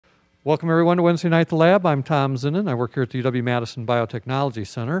Welcome everyone to Wednesday Night at the Lab. I'm Tom Zinnan. I work here at the UW-Madison Biotechnology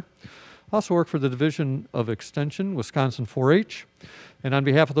Center. I also work for the Division of Extension, Wisconsin 4-H. And on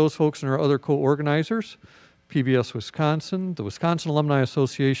behalf of those folks and our other co-organizers, PBS Wisconsin, the Wisconsin Alumni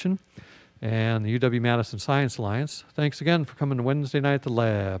Association, and the UW-Madison Science Alliance, thanks again for coming to Wednesday Night at the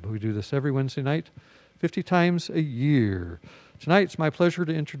Lab. We do this every Wednesday night, 50 times a year. Tonight, it's my pleasure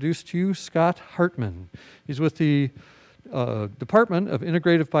to introduce to you Scott Hartman. He's with the Department of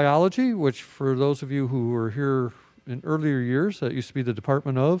Integrative Biology, which for those of you who were here in earlier years, that used to be the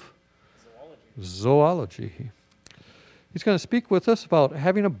Department of Zoology. He's going to speak with us about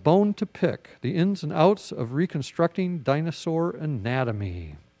having a bone to pick, the ins and outs of reconstructing dinosaur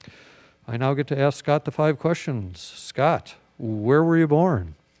anatomy. I now get to ask Scott the 5 questions. Scott, where were you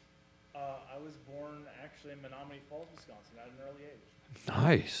born? I was born actually in Menominee Falls, Wisconsin at an early age.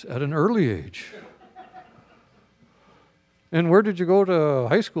 Nice, at an early age. And where did you go to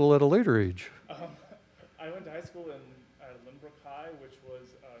high school at a later age? I went to high school at Lynbrook High, which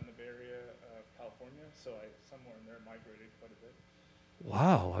was in the Bay Area of California, so I somewhere in there migrated quite a bit.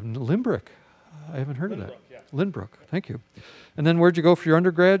 Wow, Lynbrook. I haven't heard of that. Yeah. Lynbrook, thank you. And then where'd you go for your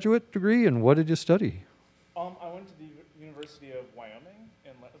undergraduate degree, and what did you study? I went to the University of Wyoming,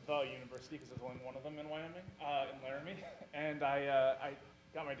 the university, because there's only one of them in Wyoming, in Laramie, and I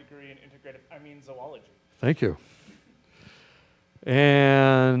got my degree in zoology. Thank you.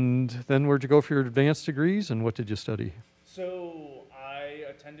 And then where'd you go for your advanced degrees, and what did you study? So I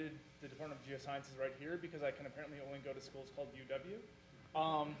attended the Department of Geosciences right here because I can apparently only go to schools called UW.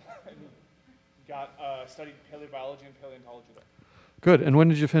 Studied paleobiology and paleontology there. Good. And when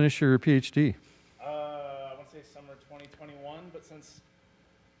did you finish your PhD? I want to say summer 2021, but since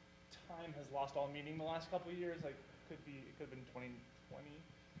time has lost all meaning the last couple of years, it could have been 2020.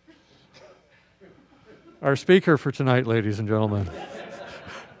 Our speaker for tonight, ladies and gentlemen.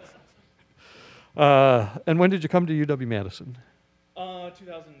 And when did you come to UW-Madison?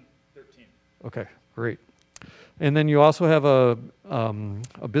 2013. Okay, great. And then you also have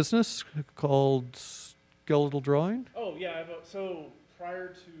a business called Skeletal Drawing? Oh, yeah. So prior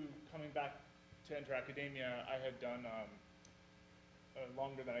to coming back to enter academia, I had done a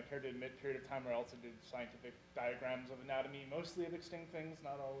longer than I care to admit period of time where I also did scientific diagrams of anatomy, mostly of extinct things,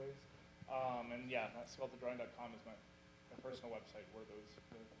 not always. And yeah, skeletaldrawing.com is my personal website where those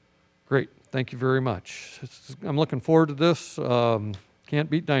live. Great, thank you very much. I'm looking forward to this. Can't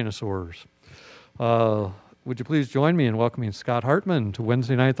beat dinosaurs. Would you please join me in welcoming Scott Hartman to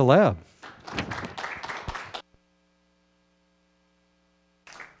Wednesday Night at the Lab?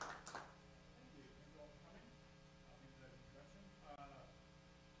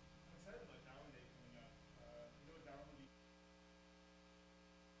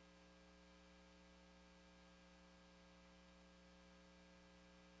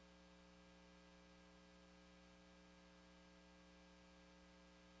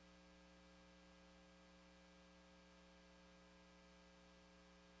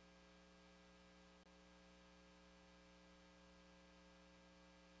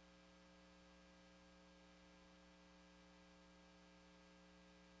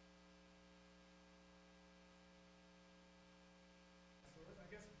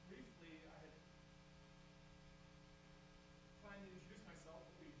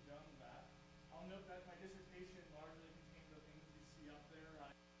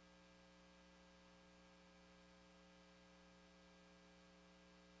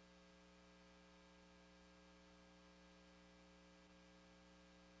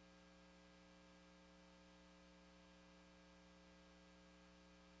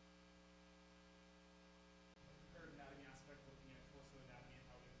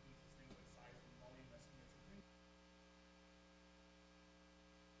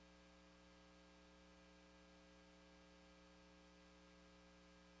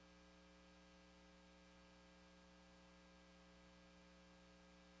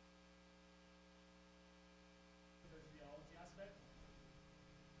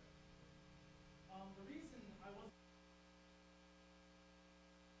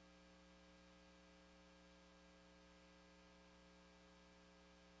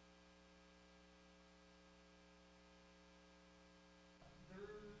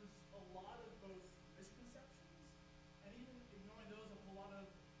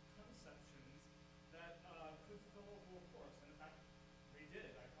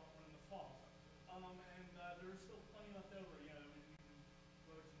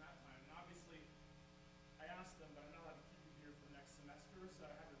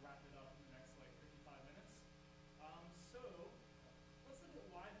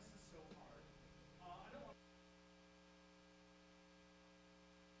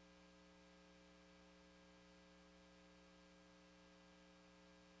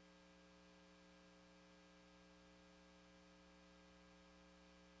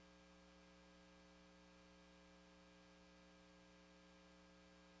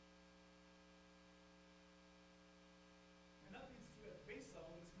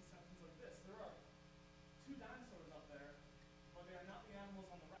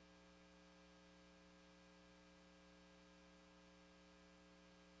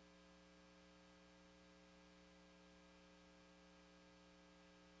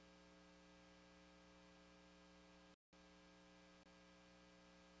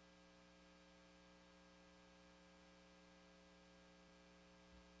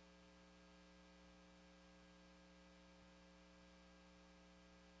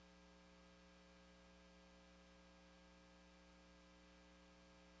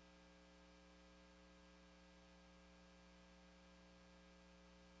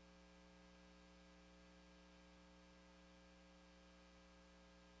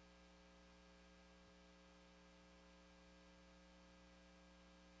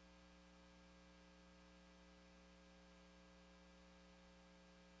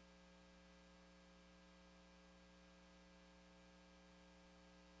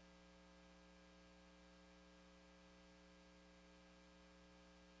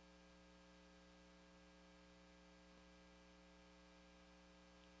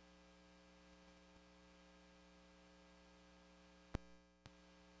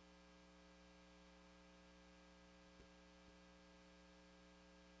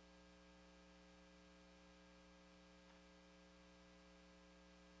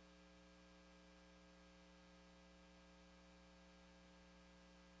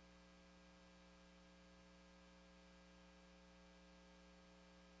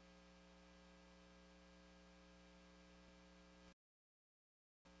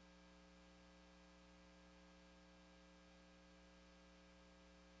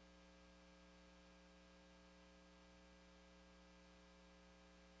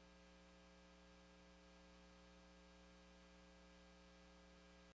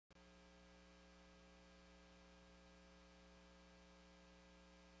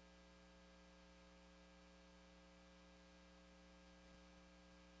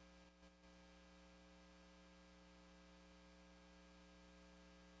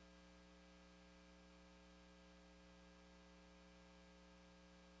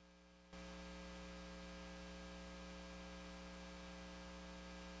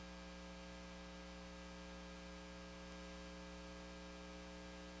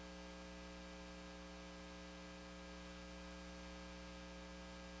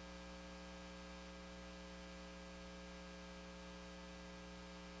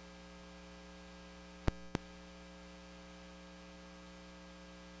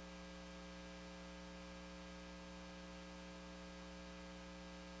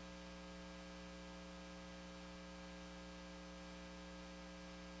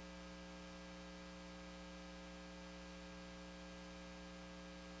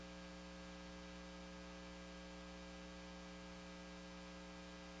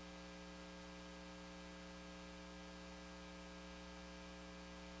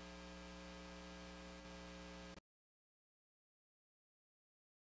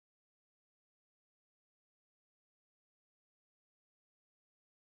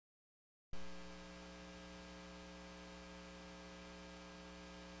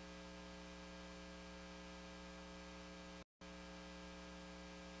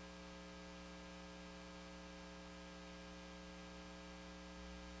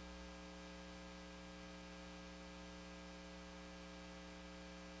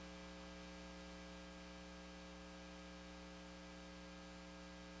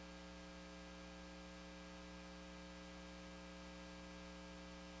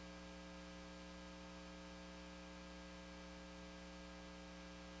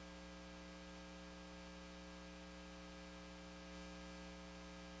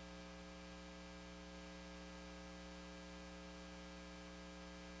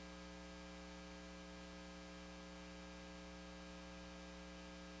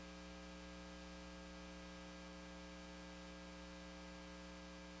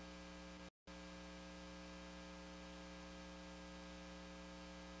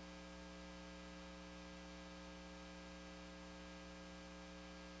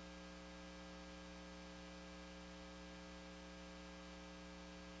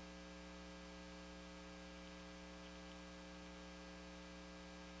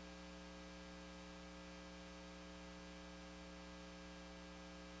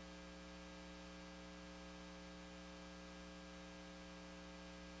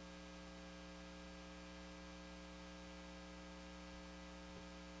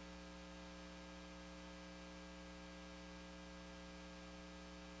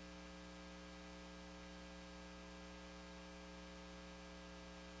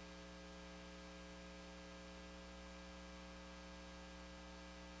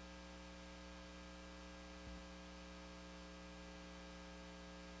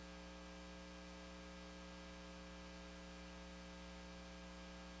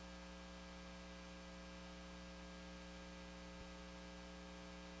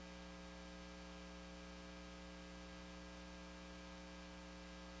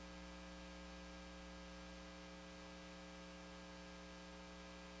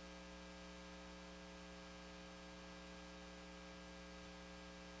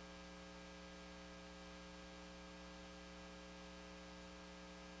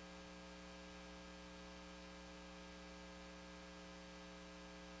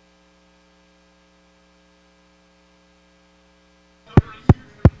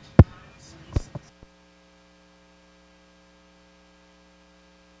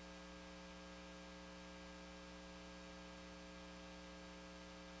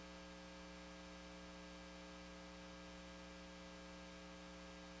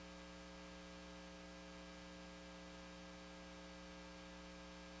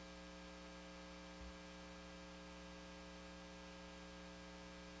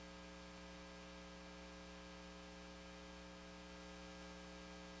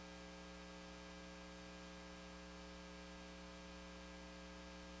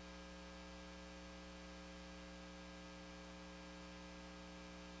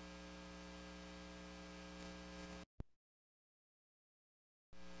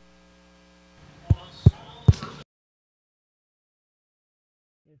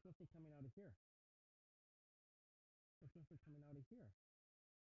 There's nothing coming out of here. There's nothing coming out of here.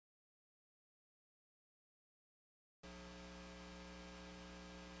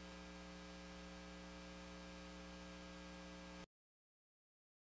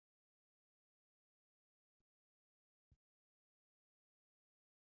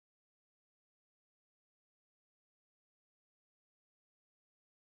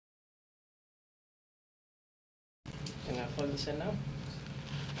 Can I plug this in now?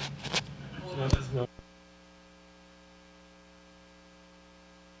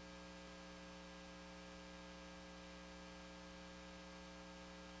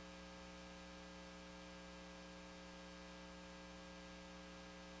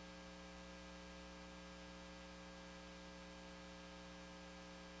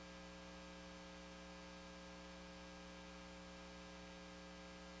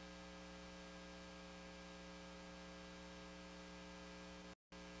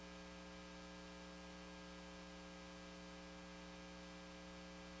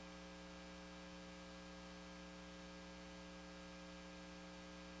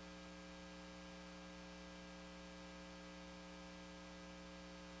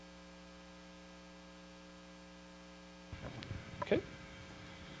 Okay.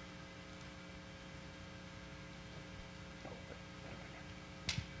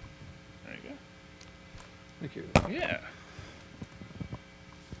 There you go. Thank you. Yeah.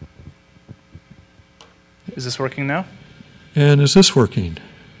 Is this working now? And is this working?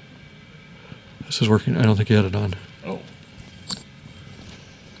 This is working. I don't think you had it on. Oh.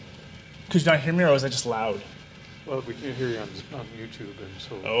 Could you not hear me, or was I just loud? Well, we can't hear you on YouTube, and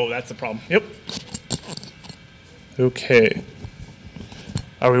so. Oh, that's the problem. Yep. Okay.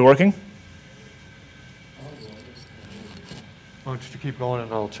 Are we working? Why don't you keep going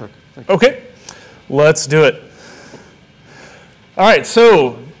and I'll check. Thank you. Okay. Let's do it. All right,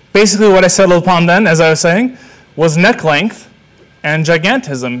 so basically what I settled upon then, as I was saying, was neck length and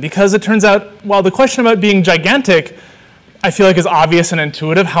gigantism, because it turns out, while the question about being gigantic, I feel like is obvious and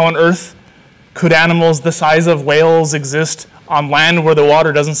intuitive. How on earth could animals the size of whales exist on land where the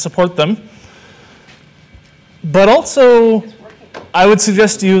water doesn't support them? But also, I would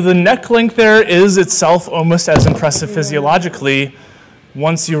suggest to you the neck length there is itself almost as impressive physiologically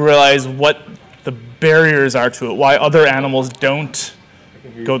once you realize what the barriers are to it, why other animals don't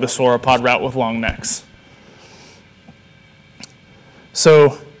go the sauropod route with long necks.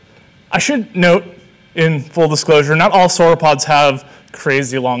 So I should note, in full disclosure, not all sauropods have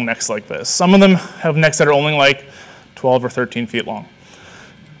crazy long necks like this. Some of them have necks that are only like 12 or 13 feet long.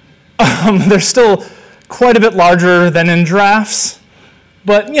 They're still quite a bit larger than in giraffes,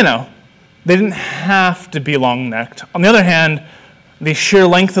 but you know, they didn't have to be long-necked. On the other hand, the sheer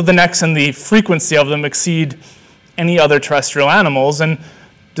length of the necks and the frequency of them exceed any other terrestrial animals and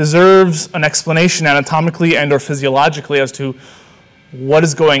deserves an explanation anatomically and or physiologically as to what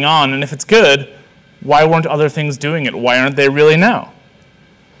is going on, and if it's good, why weren't other things doing it? Why aren't they really now?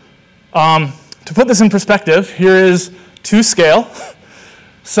 To put this in perspective, here is, to scale,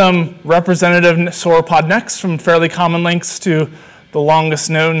 some representative sauropod necks from fairly common lengths to the longest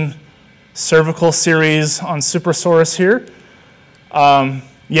known cervical series on Supersaurus here.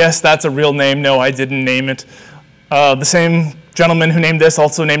 Yes, that's a real name. No, I didn't name it. The same gentleman who named this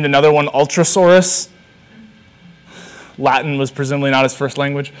also named another one Ultrasaurus. Latin was presumably not his first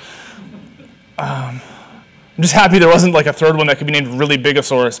language. I'm just happy there wasn't like a third one that could be named really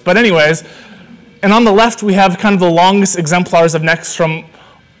Bigosaurus. But anyways, and on the left we have kind of the longest exemplars of necks from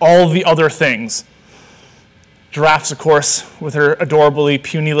all the other things. Giraffes, of course, with her adorably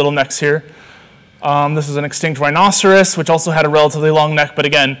puny little necks here. This is an extinct rhinoceros, which also had a relatively long neck, but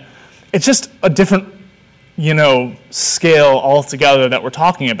again, it's just a different, scale altogether that we're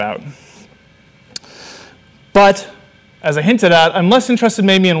talking about. But, as I hinted at, I'm less interested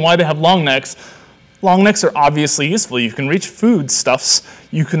maybe in why they have long necks. Long necks are obviously useful. You can reach foodstuffs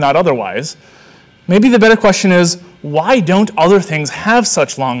you could not otherwise. Maybe the better question is, why don't other things have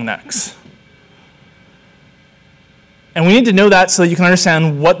such long necks? And we need to know that so that you can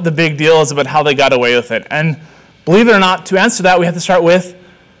understand what the big deal is about how they got away with it. And believe it or not, to answer that, we have to start with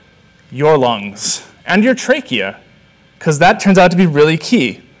your lungs and your trachea, because that turns out to be really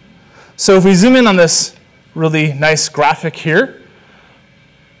key. So if we zoom in on this really nice graphic here,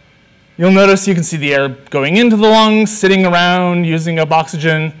 you'll notice you can see the air going into the lungs, sitting around, using up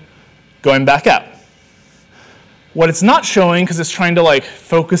oxygen, going back out. What it's not showing, because it's trying to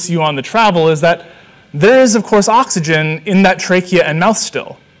focus you on the travel, is that there is, of course, oxygen in that trachea and mouth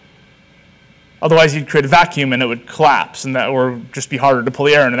still. Otherwise, you'd create a vacuum and it would collapse, and that or just be harder to pull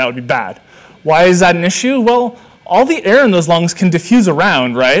the air in, and that would be bad. Why is that an issue? Well, all the air in those lungs can diffuse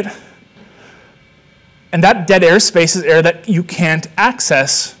around, right? And that dead air space is air that you can't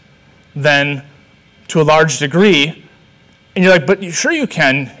access then to a large degree. And you're like, but sure you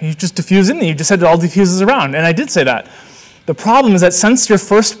can. You just diffuse in there. You just said it all diffuses around. And I did say that. The problem is that since your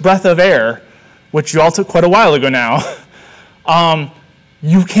first breath of air, which you all took quite a while ago now,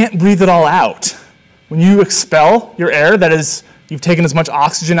 you can't breathe it all out. When you expel your air, that is, you've taken as much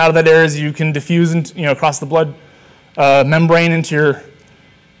oxygen out of that air as you can diffuse across the blood membrane into your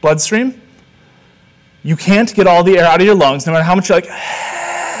bloodstream, you can't get all the air out of your lungs, no matter how much you're like,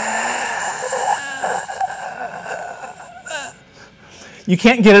 you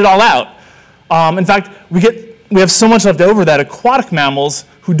can't get it all out. In fact, we have so much left over that aquatic mammals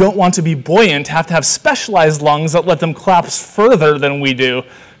who don't want to be buoyant have to have specialized lungs that let them collapse further than we do,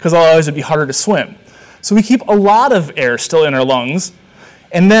 because otherwise it'd be harder to swim. So we keep a lot of air still in our lungs,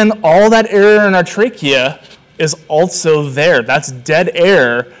 and then all that air in our trachea is also there. That's dead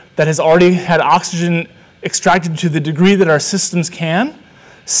air that has already had oxygen extracted to the degree that our systems can,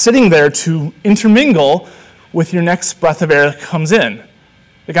 sitting there to intermingle with your next breath of air that comes in.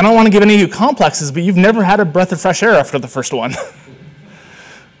 Like, I don't want to give any of you complexes, but you've never had a breath of fresh air after the first one.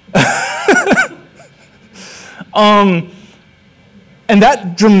 And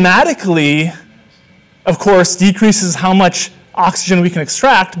that dramatically, of course, decreases how much oxygen we can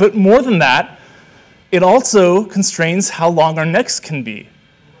extract, but more than that, it also constrains how long our necks can be.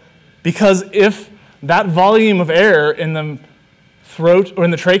 Because if that volume of air in the throat or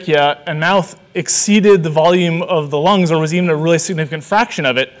in the trachea and mouth exceeded the volume of the lungs, or was even a really significant fraction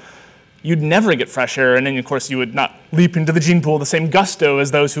of it, you'd never get fresh air, and then of course you would not leap into the gene pool with the same gusto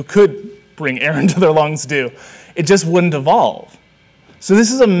as those who could bring air into their lungs do. It just wouldn't evolve. So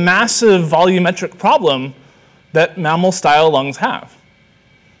this is a massive volumetric problem that mammal-style lungs have.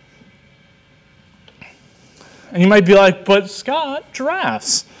 And you might be like, but Scott,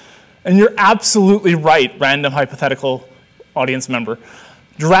 giraffes. And you're absolutely right, random hypothetical audience member.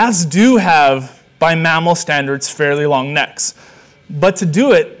 Giraffes do have, by mammal standards, fairly long necks. But to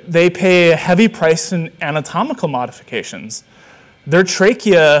do it, they pay a heavy price in anatomical modifications. Their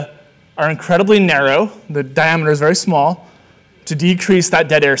trachea are incredibly narrow, the diameter is very small, to decrease that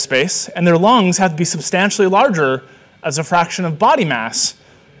dead air space, and their lungs have to be substantially larger as a fraction of body mass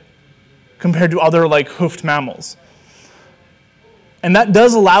compared to other like hoofed mammals. And that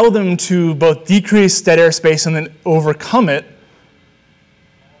does allow them to both decrease dead air space and then overcome it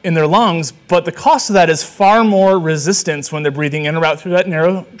in their lungs, but the cost of that is far more resistance when they're breathing in or out through that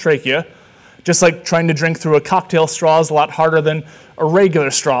narrow trachea. Just like trying to drink through a cocktail straw is a lot harder than a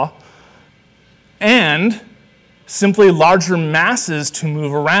regular straw. And simply larger masses to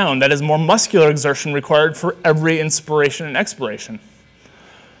move around. That is more muscular exertion required for every inspiration and expiration.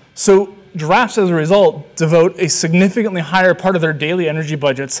 So giraffes, as a result, devote a significantly higher part of their daily energy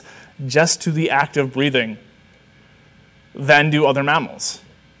budgets just to the act of breathing than do other mammals.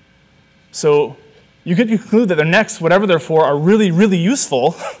 So you could conclude that their necks, whatever they're for, are really, really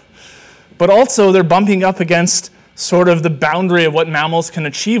useful, but also they're bumping up against sort of the boundary of what mammals can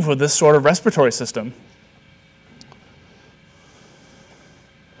achieve with this sort of respiratory system.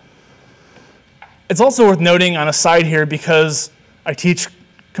 It's also worth noting on a side here, because I teach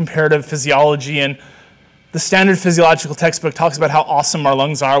comparative physiology, and the standard physiological textbook talks about how awesome our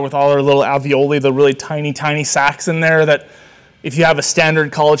lungs are with all our little alveoli, the really tiny, tiny sacs in there that if you have a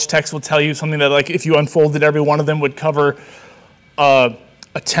standard college text will tell you something that, like, if you unfolded every one of them would cover a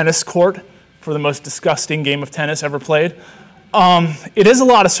tennis court for the most disgusting game of tennis ever played. It is a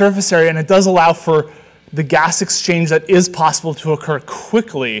lot of surface area, and it does allow for the gas exchange that is possible to occur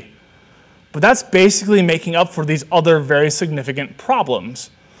quickly. But that's basically making up for these other very significant problems,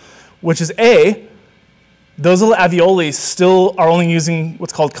 which is A, those little alveoli still are only using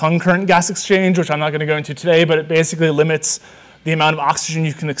what's called concurrent gas exchange, which I'm not going to go into today, but it basically limits the amount of oxygen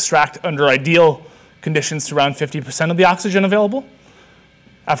you can extract under ideal conditions to around 50% of the oxygen available,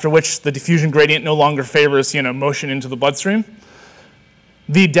 after which the diffusion gradient no longer favors, motion into the bloodstream.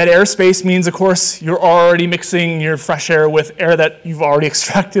 The dead air space means, of course, you're already mixing your fresh air with air that you've already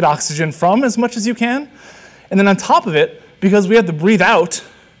extracted oxygen from as much as you can. And then on top of it, because we have to breathe out,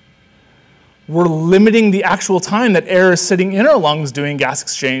 we're limiting the actual time that air is sitting in our lungs doing gas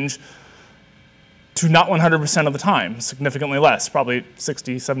exchange to not 100% of the time, significantly less, probably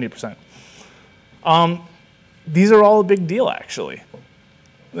 60, 70%. These are all a big deal, actually.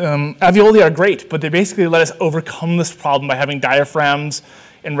 Alveoli are great, but they basically let us overcome this problem by having diaphragms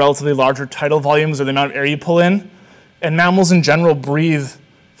in relatively larger tidal volumes, or the amount of air you pull in. And mammals in general breathe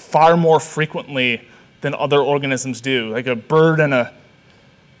far more frequently than other organisms do. Like a bird and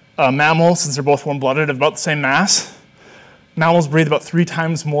Mammals, since they're both warm-blooded, have about the same mass. Mammals breathe about 3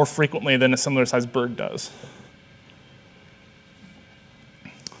 times more frequently than a similar-sized bird does.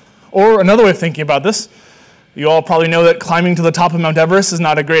 Or another way of thinking about this, you all probably know that climbing to the top of Mount Everest is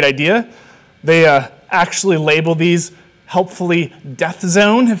not a great idea. They actually label these helpfully death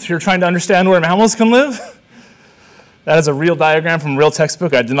zone if you're trying to understand where mammals can live. That is a real diagram from a real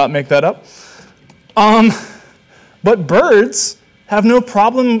textbook. I did not make that up. But birds have no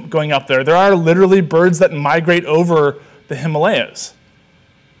problem going up there. There are literally birds that migrate over the Himalayas.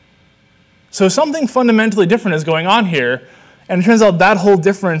 So something fundamentally different is going on here, and it turns out that whole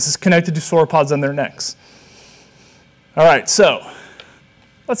difference is connected to sauropods on their necks. All right, so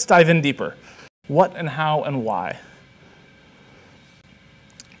let's dive in deeper. What and how and why?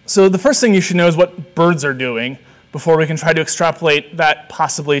 So the first thing you should know is what birds are doing before we can try to extrapolate that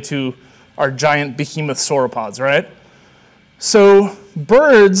possibly to our giant behemoth sauropods, right? So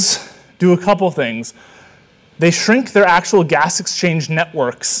birds do a couple things. They shrink their actual gas exchange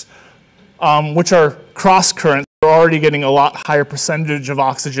networks, which are cross-current. They're already getting a lot higher percentage of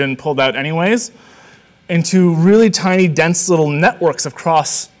oxygen pulled out anyways, into really tiny, dense little networks of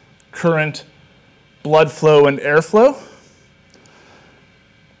cross-current blood flow and airflow.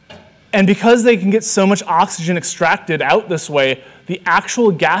 And because they can get so much oxygen extracted out this way, the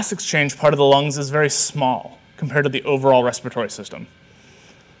actual gas exchange part of the lungs is very small compared to the overall respiratory system.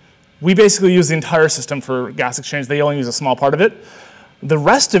 We basically use the entire system for gas exchange. They only use a small part of it. The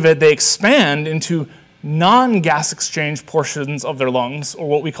rest of it, they expand into non-gas exchange portions of their lungs, or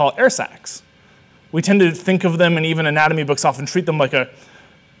what we call air sacs. We tend to think of them, and even anatomy books often treat them like an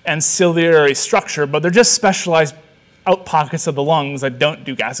ancillary structure, but they're just specialized out pockets of the lungs that don't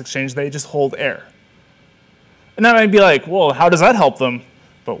do gas exchange. They just hold air. And that might be like, well, how does that help them?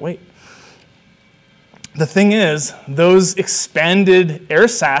 But wait. The thing is, those expanded air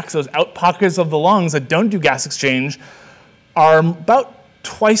sacs, those out pockets of the lungs that don't do gas exchange, are about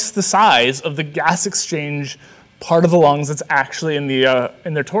twice the size of the gas exchange part of the lungs that's actually in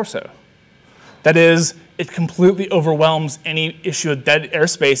their torso. That is, it completely overwhelms any issue of dead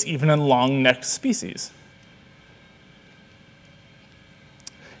airspace, even in long-necked species.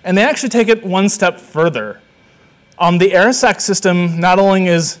 And they actually take it one step further. The air sac system not only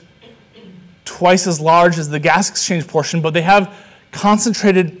is twice as large as the gas exchange portion, but they have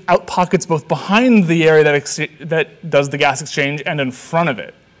concentrated out pockets both behind the area that does the gas exchange and in front of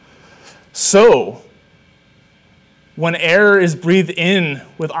it. So when air is breathed in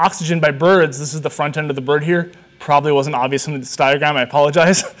with oxygen by birds, this is the front end of the bird here, probably wasn't obvious from this diagram, I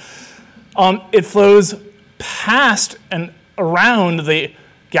apologize. It flows past and around the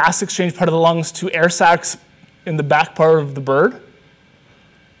gas exchange part of the lungs to air sacs in the back part of the bird.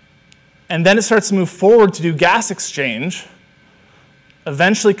 And then it starts to move forward to do gas exchange,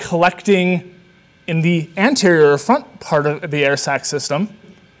 eventually collecting in the anterior or front part of the air sac system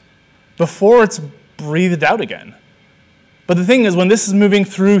before it's breathed out again. But the thing is, when this is moving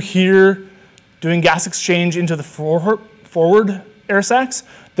through here, doing gas exchange into the forward air sacs,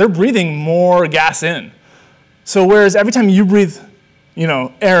 they're breathing more gas in. So whereas every time you breathe,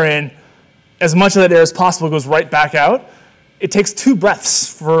 air in, as much of that air as possible goes right back out, it takes 2 breaths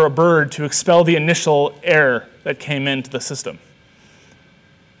for a bird to expel the initial air that came into the system.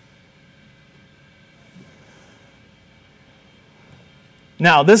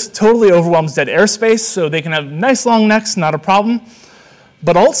 Now, this totally overwhelms dead airspace, so they can have nice long necks, not a problem.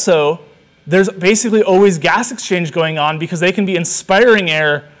 But also, there's basically always gas exchange going on because they can be inspiring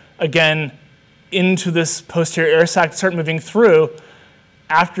air again into this posterior air sac to start moving through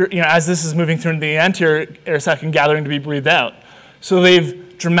after, as this is moving through into the anterior air sac and gathering to be breathed out. So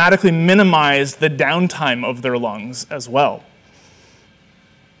they've dramatically minimized the downtime of their lungs as well.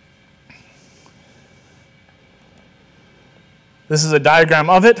 This is a diagram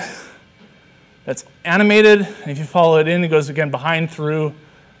of it that's animated. And if you follow it in, it goes again behind, through,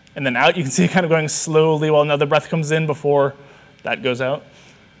 and then out. You can see it kind of going slowly while another breath comes in before that goes out.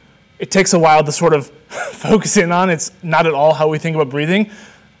 It takes a while to sort of focus in on. It's not at all how we think about breathing.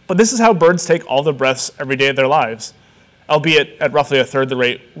 But this is how birds take all their breaths every day of their lives, albeit at roughly a third the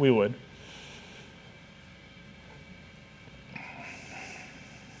rate we would.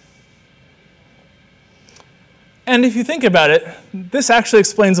 And if you think about it, this actually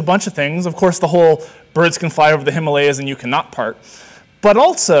explains a bunch of things. Of course, the whole birds can fly over the Himalayas and you cannot part. But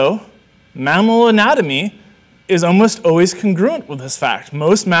also, mammal anatomy is almost always congruent with this fact.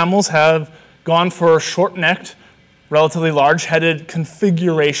 Most mammals have gone for short-necked, relatively large-headed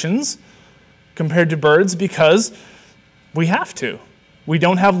configurations compared to birds because we have to. We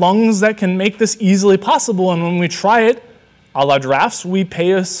don't have lungs that can make this easily possible, and when we try it, a la giraffes, we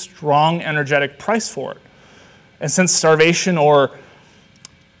pay a strong energetic price for it. And since starvation or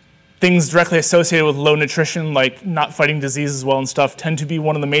things directly associated with low nutrition, like not fighting disease as well and stuff, tend to be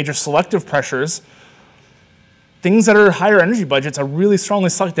one of the major selective pressures, things that are higher energy budgets are really strongly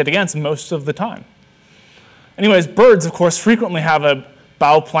selected against most of the time. Anyways, birds, of course, frequently have a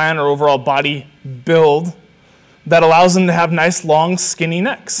bow plan or overall body build that allows them to have nice, long, skinny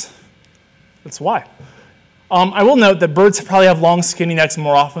necks. That's why. I will note that birds probably have long, skinny necks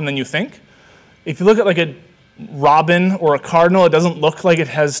more often than you think. If you look at like a robin or a cardinal, it doesn't look like it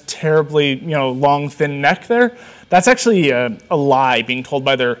has terribly, long, thin neck there. That's actually a lie being told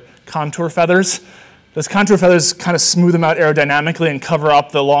by their contour feathers. Those contour feathers kind of smooth them out aerodynamically and cover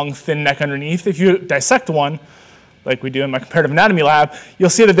up the long, thin neck underneath. If you dissect one, like we do in my comparative anatomy lab, you'll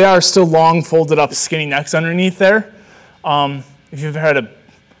see that they are still long, folded up, skinny necks underneath there. If you've had a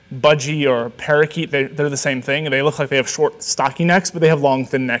budgie or a parakeet, they're the same thing. They look like they have short, stocky necks, but they have long,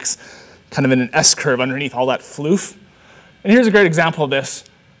 thin necks, kind of in an S-curve underneath all that floof. And here's a great example of this.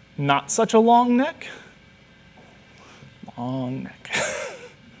 Not such a long neck. Long neck.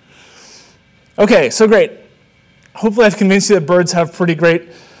 Okay, so great. Hopefully I've convinced you that birds have pretty great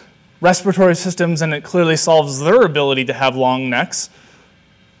respiratory systems, and it clearly solves their ability to have long necks.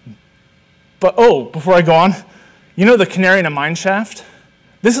 But, before I go on, the canary in a mine shaft?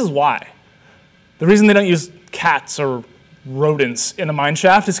 This is why. The reason they don't use cats or rodents in a mine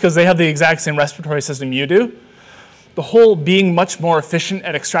shaft is because they have the exact same respiratory system you do. The whole being much more efficient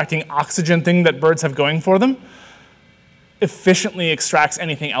at extracting oxygen thing that birds have going for them efficiently extracts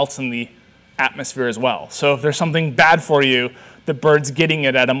anything else in the atmosphere as well. So if there's something bad for you, the bird's getting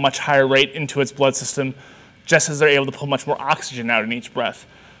it at a much higher rate into its blood system, just as they're able to pull much more oxygen out in each breath.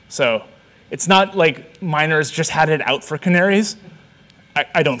 So it's not like miners just had it out for canaries.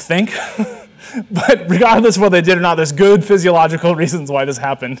 I don't think. But regardless of whether they did or not, there's good physiological reasons why this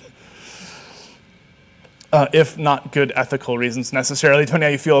happened. If not good ethical reasons necessarily, depending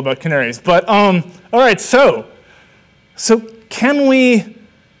on how you feel about canaries. But all right, so can we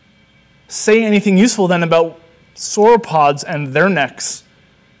say anything useful then about sauropods and their necks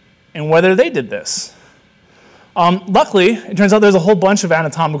and whether they did this? Luckily, it turns out there's a whole bunch of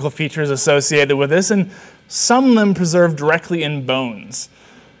anatomical features associated with this, and some of them preserved directly in bones.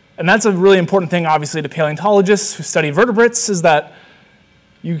 And that's a really important thing, obviously, to paleontologists who study vertebrates, is that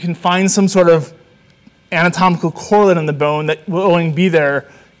you can find some sort of anatomical correlate in the bone that will only be there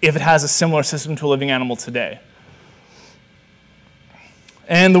if it has a similar system to a living animal today.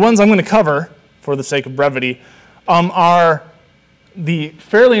 And the ones I'm going to cover, for the sake of brevity, are the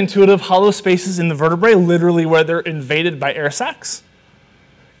fairly intuitive hollow spaces in the vertebrae, literally where they're invaded by air sacs,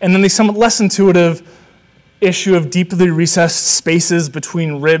 and then the somewhat less intuitive issue of deeply recessed spaces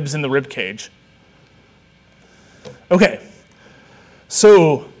between ribs in the rib cage. Okay,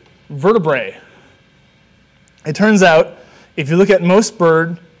 so vertebrae. It turns out, if you look at most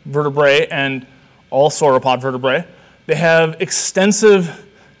bird vertebrae and all sauropod vertebrae, they have extensive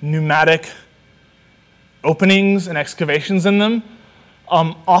pneumatic openings and excavations in them,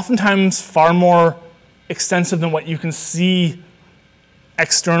 oftentimes far more extensive than what you can see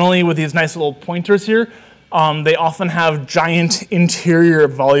externally with these nice little pointers here. They often have giant interior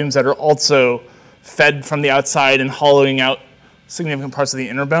volumes that are also fed from the outside and hollowing out significant parts of the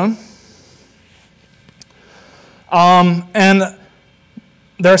inner bone. And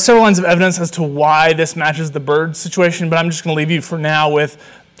there are several lines of evidence as to why this matches the bird situation, but I'm just going to leave you for now with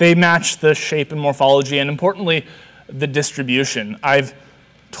they match the shape and morphology, and importantly, the distribution. I've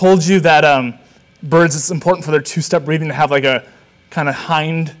told you that birds, it's important for their two-step breathing to have like a kind of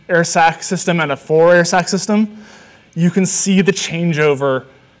hind air sac system and a fore air sac system. You can see the changeover,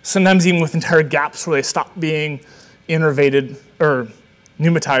 sometimes even with entire gaps where they stop being innervated, or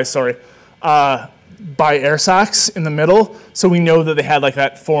pneumatized, by air sacs in the middle. So we know that they had like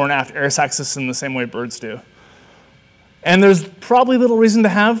that fore and aft air sac system the same way birds do. And there's probably little reason to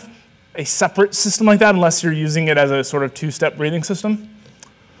have a separate system like that unless you're using it as a sort of two-step breathing system.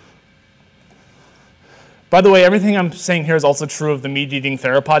 By the way, everything I'm saying here is also true of the meat-eating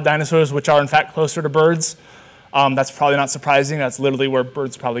theropod dinosaurs, which are in fact closer to birds. That's probably not surprising. That's literally where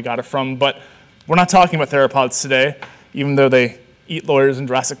birds probably got it from. But we're not talking about theropods today, even though they eat lawyers in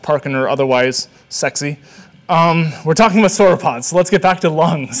Jurassic Park and are otherwise sexy. We're talking about sauropods, so let's get back to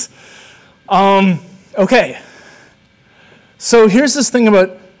lungs. Okay. So here's this thing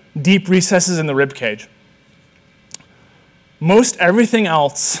about deep recesses in the rib cage. Most everything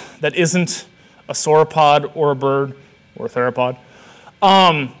else that isn't a sauropod or a bird or a theropod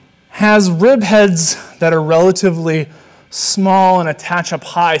has rib heads that are relatively small and attach up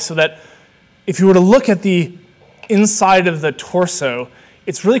high, so that if you were to look at the inside of the torso,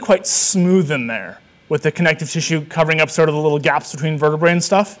 it's really quite smooth in there, with the connective tissue covering up sort of the little gaps between vertebrae and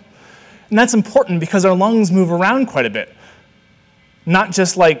stuff. And that's important because our lungs move around quite a bit. Not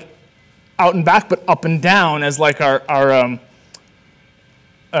just like out and back, but up and down as like our oh,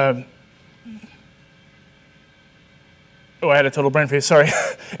 I had a total brain freeze, sorry.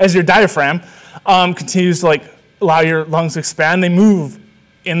 As your diaphragm continues to like allow your lungs to expand, they move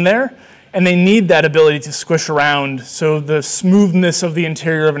in there, and they need that ability to squish around, so the smoothness of the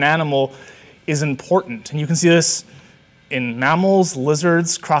interior of an animal is important. And you can see this in mammals,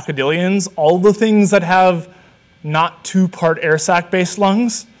 lizards, crocodilians, all the things that have not two-part air sac-based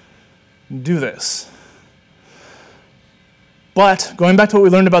lungs do this. But going back to what we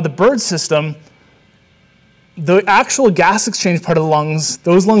learned about the bird system, the actual gas exchange part of the lungs,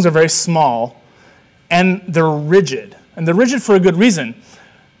 those lungs are very small, and they're rigid. And they're rigid for a good reason.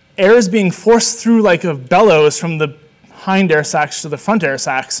 Air is being forced through like a bellows from the hind air sacs to the front air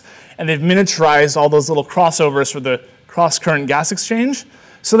sacs, and they've miniaturized all those little crossovers for the cross-current gas exchange.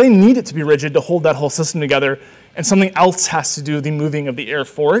 So they need it to be rigid to hold that whole system together, and something else has to do the moving of the air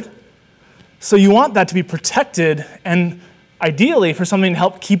forward. So you want that to be protected, and ideally for something to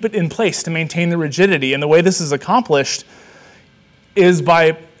help keep it in place to maintain the rigidity. And the way this is accomplished is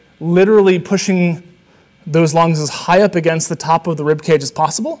by literally pushing those lungs as high up against the top of the rib cage as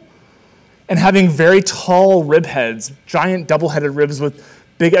possible, and having very tall rib heads, giant double-headed ribs with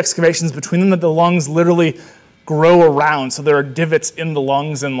big excavations between them that the lungs literally grow around, so there are divots in the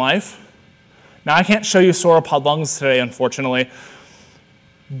lungs in life. Now, I can't show you sauropod lungs today, unfortunately,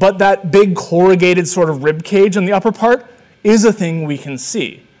 but that big corrugated sort of rib cage on the upper part is a thing we can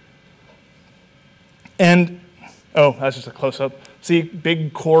see. And, oh, that's just a close-up. See,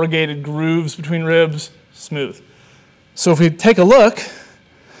 big corrugated grooves between ribs, smooth. So if we take a look,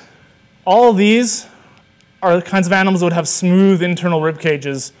 all these are the kinds of animals that would have smooth internal rib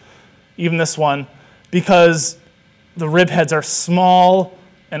cages, even this one, because the rib heads are small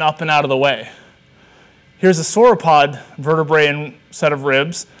and up and out of the way. Here's a sauropod vertebrae set of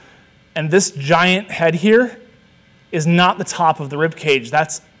ribs, and this giant head here is not the top of the rib cage.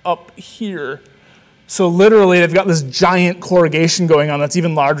 That's up here. So literally, they've got this giant corrugation going on that's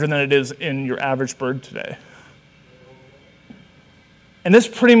even larger than it is in your average bird today. And this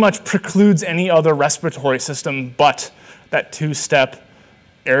pretty much precludes any other respiratory system but that two-step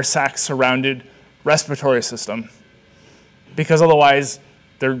air sac surrounded respiratory system, because otherwise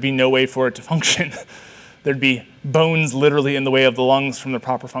there'd be no way for it to function. There'd be bones literally in the way of the lungs from the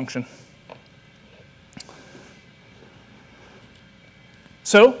proper function.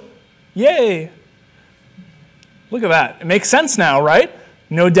 So, yay! Look at that. It makes sense now, right?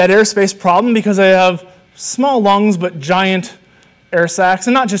 No dead airspace problem because I have small lungs but giant air sacs,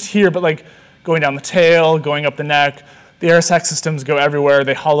 and not just here, but like going down the tail, going up the neck. The air sac systems go everywhere.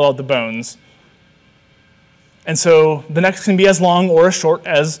 They hollow out the bones. And so the necks can be as long or as short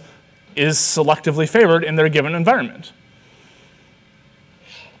as is selectively favored in their given environment.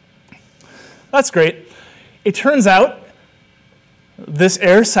 That's great. It turns out this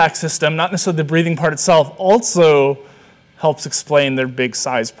air sac system, not necessarily the breathing part itself, also helps explain their big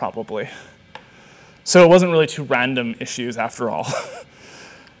size probably. So it wasn't really two random issues after all.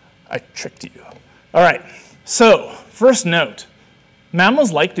 I tricked you. All right, so first note,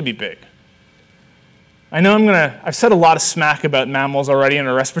 mammals like to be big. I know I've said a lot of smack about mammals already in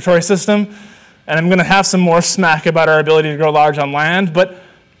our respiratory system, and I'm gonna have some more smack about our ability to grow large on land, but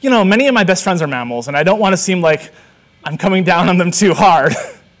you know, many of my best friends are mammals, and I don't wanna seem like I'm coming down on them too hard.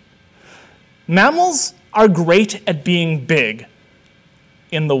 Mammals are great at being big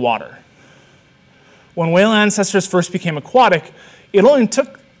in the water. When whale ancestors first became aquatic, it only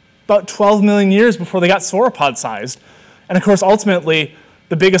took about 12 million years before they got sauropod-sized. And of course, ultimately,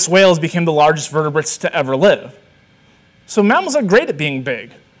 the biggest whales became the largest vertebrates to ever live. So mammals are great at being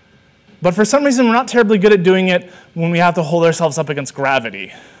big. But for some reason, we're not terribly good at doing it when we have to hold ourselves up against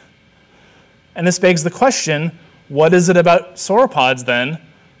gravity. And this begs the question, what is it about sauropods, then,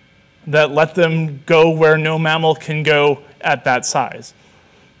 that let them go where no mammal can go at that size?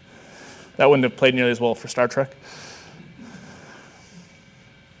 That wouldn't have played nearly as well for Star Trek.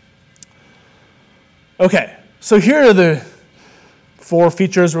 Okay, so here are the 4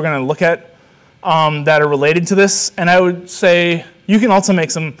 features we're going to look at that are related to this. And I would say you can also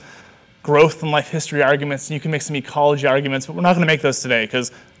make some growth and life history arguments, and you can make some ecology arguments, but we're not going to make those today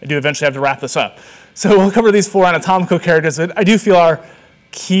because I do eventually have to wrap this up. So we'll cover these 4 anatomical characters that I do feel are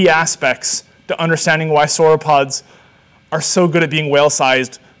key aspects to understanding why sauropods are so good at being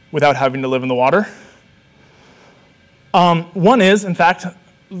whale-sized without having to live in the water. One is, in fact,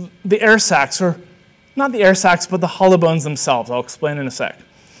 the air sacs, or not the air sacs, but the hollow bones themselves. I'll explain in a sec.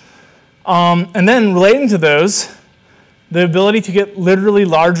 And then relating to those, the ability to get literally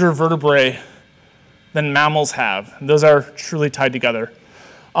larger vertebrae than mammals have. Those are truly tied together.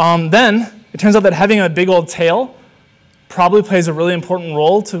 Then it turns out that having a big old tail probably plays a really important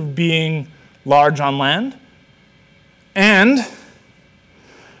role to being large on land. And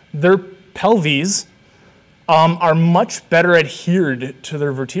their pelvies are much better adhered to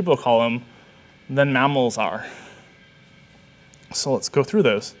their vertebral column than mammals are. So let's go through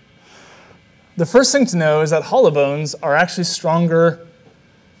those. The first thing to know is that hollow bones are actually stronger.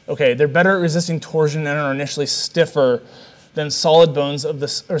 Okay, they're better at resisting torsion and are initially stiffer than solid bones of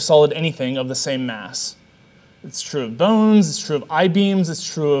this, or solid anything of the same mass. It's true of bones, it's true of I-beams, it's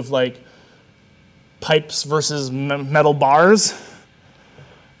true of like pipes versus metal bars.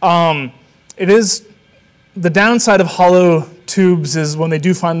 It is the downside of hollow tubes is when they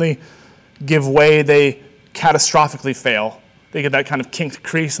do finally give way, they catastrophically fail. They get that kind of kinked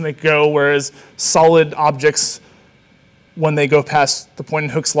crease and they go, whereas solid objects, when they go past the point in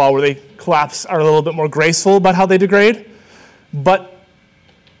Hooke's law where they collapse, are a little bit more graceful about how they degrade. But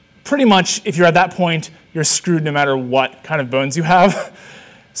pretty much, if you're at that point, you're screwed no matter what kind of bones you have.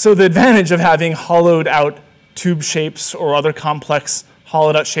 So the advantage of having hollowed out tube shapes or other complex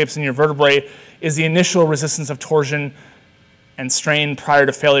hollowed out shapes in your vertebrae is the initial resistance of torsion and strain prior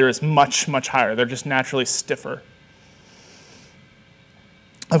to failure is much, much higher. They're just naturally stiffer.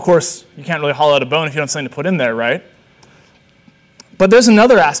 Of course, you can't really hollow out a bone if you don't have something to put in there, right? But there's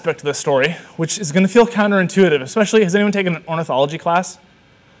another aspect to this story, which is going to feel counterintuitive, especially, has anyone taken an ornithology class?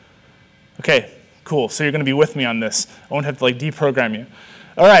 Okay, cool, so you're going to be with me on this. I won't have to like deprogram you.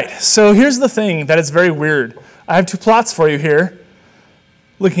 All right, so here's the thing that is very weird. I have two plots for you here,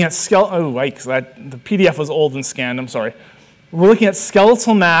 looking at the PDF was old and scanned, I'm sorry. We're looking at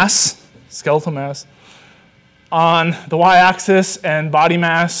skeletal mass on the y-axis and body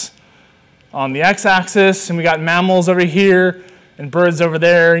mass on the x-axis, and we got mammals over here and birds over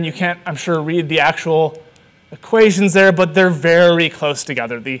there, and you can't, I'm sure, read the actual equations there, but they're very close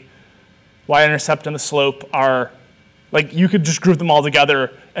together. The y-intercept and the slope are, like, you could just group them all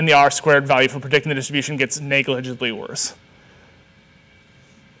together, and the r-squared value for predicting the distribution gets negligibly worse.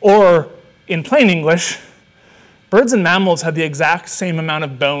 Or, in plain English, birds and mammals have the exact same amount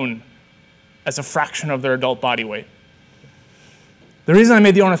of bone as a fraction of their adult body weight. The reason I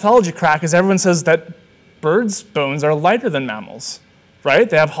made the ornithology crack is everyone says that birds' bones are lighter than mammals, right?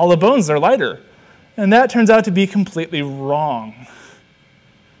 They have hollow bones, they're lighter. And that turns out to be completely wrong.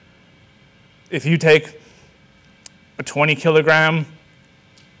 If you take a 20-kilogram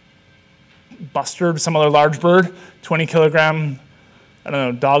bustard, some other large bird, 20-kilogram, I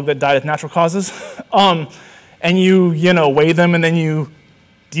don't know, dog that died of natural causes, and you weigh them and then you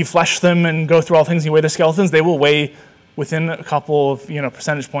deflesh them and go through all things, and you weigh the skeletons, they will weigh within a couple of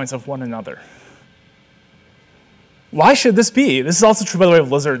percentage points of one another. Why should this be? This is also true, by the way, of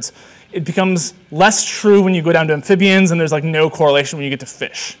lizards. It becomes less true when you go down to amphibians, and there's like no correlation when you get to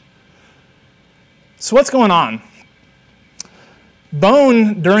fish. So what's going on?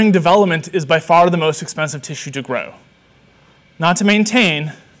 Bone during development is by far the most expensive tissue to grow. Not to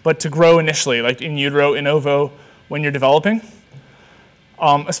maintain, but to grow initially, like in utero, in ovo, when you're developing.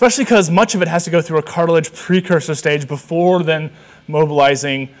 Especially because much of it has to go through a cartilage precursor stage before then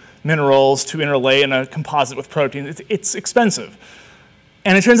mobilizing minerals to interlay in a composite with protein. It's expensive.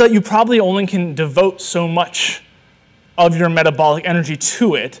 And it turns out you probably only can devote so much of your metabolic energy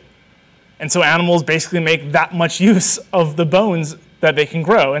to it. And so animals basically make that much use of the bones that they can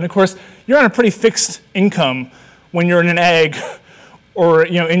grow. And of course, you're on a pretty fixed income when you're in an egg or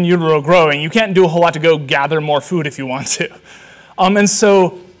in utero growing. You can't do a whole lot to go gather more food if you want to. And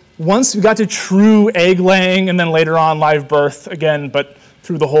so once we got to true egg laying and then later on live birth, again, but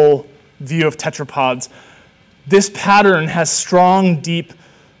through the whole view of tetrapods, this pattern has strong, deep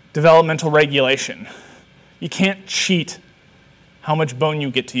developmental regulation. You can't cheat how much bone you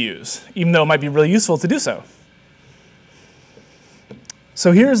get to use, even though it might be really useful to do so.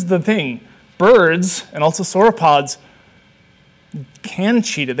 So here's the thing. Birds and also sauropods can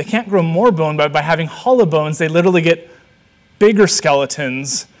cheat it. They can't grow more bone, but by having hollow bones, they literally get bigger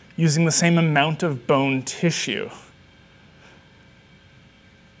skeletons using the same amount of bone tissue.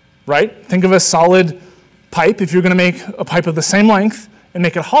 Right? Think of a solid pipe. If you're going to make a pipe of the same length and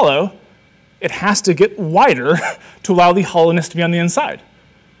make it hollow, it has to get wider to allow the hollowness to be on the inside.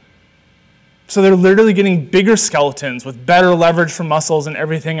 So they're literally getting bigger skeletons with better leverage for muscles and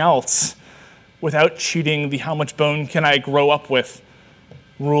everything else without cheating the how much bone can I grow up with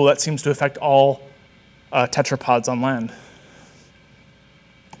rule that seems to affect all tetrapods on land.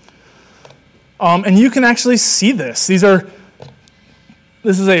 And you can actually see this.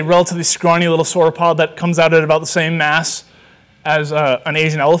 This is a relatively scrawny little sauropod that comes out at about the same mass as an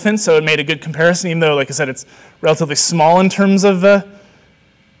Asian elephant, so it made a good comparison, even though, like I said, it's relatively small in terms of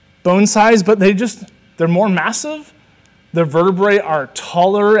bone size, but they're more massive. Their vertebrae are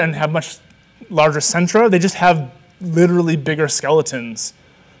taller and have much larger centra. They just have literally bigger skeletons.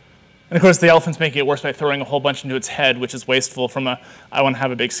 And of course, the elephant's making it worse by throwing a whole bunch into its head, which is wasteful from a I want to have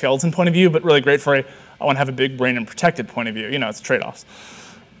a big skeleton point of view, but really great for a I want to have a big brain and protected point of view. You know, it's trade-offs.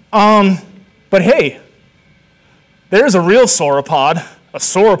 But hey, there's a real sauropod, a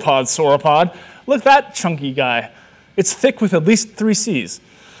sauropod. Look at that chunky guy. It's thick with at least 3 C's.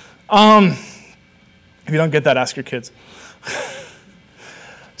 If you don't get that, ask your kids.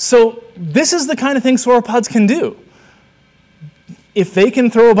 So this is the kind of thing sauropods can do. If they can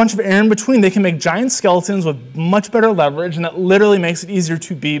throw a bunch of air in between, they can make giant skeletons with much better leverage, and that literally makes it easier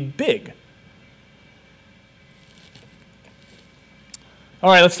to be big. All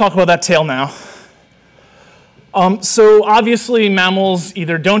right, let's talk about that tail now. So obviously mammals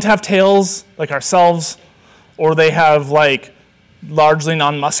either don't have tails, like ourselves, or they have like largely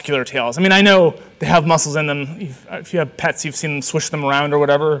non-muscular tails. I mean, I know they have muscles in them. If you have pets, you've seen them swish them around or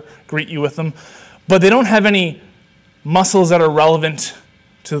whatever, greet you with them. But they don't have any muscles that are relevant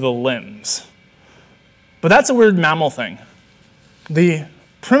to the limbs. But that's a weird mammal thing. The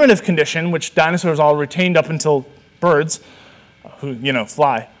primitive condition, which dinosaurs all retained up until birds, who,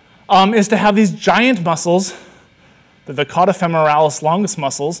 fly, is to have these giant muscles, the caudifemoralis longus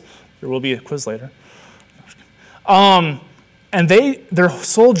muscles. There will be a quiz later. And their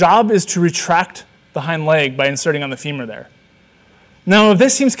sole job is to retract the hind leg by inserting on the femur there. Now, if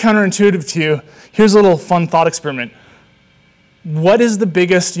this seems counterintuitive to you, here's a little fun thought experiment. What is the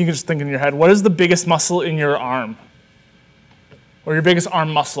biggest, you can just think in your head, what is the biggest muscle in your arm? Or your biggest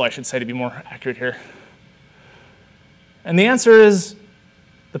arm muscle, I should say, to be more accurate here. And the answer is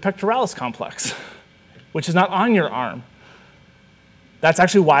the pectoralis complex, which is not on your arm. That's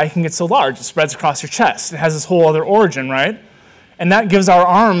actually why it can get so large. It spreads across your chest. It has this whole other origin, right? And that gives our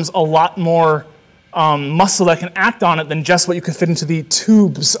arms a lot more muscle that can act on it than just what you could fit into the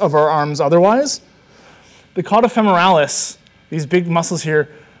tubes of our arms otherwise. The caudifemoralis, these big muscles here,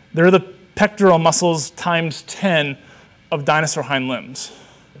 they're the pectoral muscles times 10 of dinosaur hind limbs.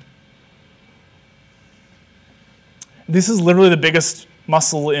 This is literally the biggest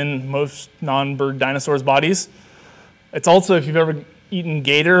muscle in most non-bird dinosaurs' bodies. It's also, if you've ever eaten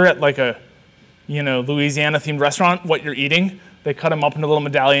gator at like a Louisiana-themed restaurant, what you're eating. They cut them up into little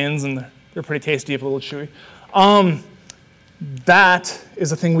medallions, and they're pretty tasty, if a little chewy. That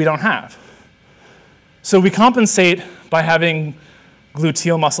is a thing we don't have. So we compensate by having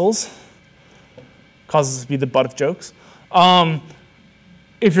gluteal muscles. Causes us to be the butt of jokes.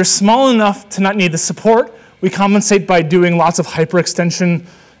 If you're small enough to not need the support, we compensate by doing lots of hyperextension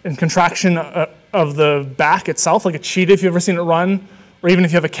and contraction of the back itself, like a cheetah if you've ever seen it run, or even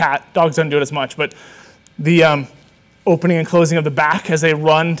if you have a cat. Dogs don't do it as much, but the opening and closing of the back as they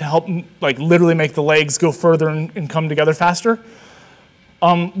run to help literally make the legs go further and come together faster.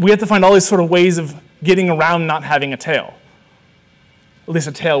 We have to find all these sort of ways of getting around not having a tail. At least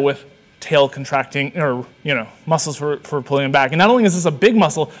a tail with tail contracting, or muscles for pulling them back. And not only is this a big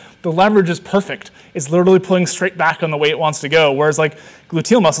muscle, the leverage is perfect. It's literally pulling straight back on the way it wants to go, whereas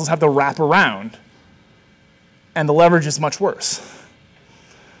gluteal muscles have to wrap around, and the leverage is much worse.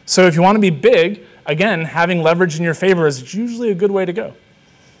 So if you want to be big, again, having leverage in your favor is usually a good way to go.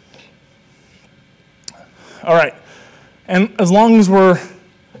 All right, and as long as we're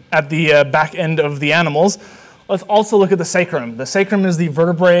at the back end of the animals, let's also look at the sacrum. The sacrum is the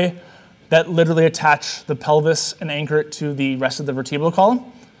vertebrae that literally attach the pelvis and anchor it to the rest of the vertebral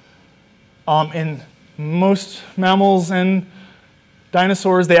column. In most mammals and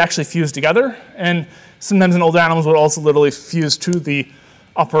dinosaurs, they actually fuse together, and sometimes in older animals would also literally fuse to the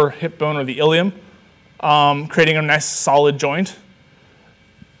upper hip bone or the ilium, creating a nice solid joint.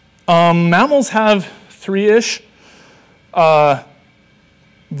 Mammals have 3-ish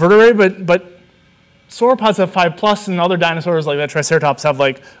vertebrae, but sauropods have 5+, and other dinosaurs like that Triceratops have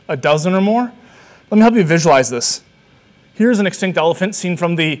like a dozen or more. Let me help you visualize this. Here's an extinct elephant seen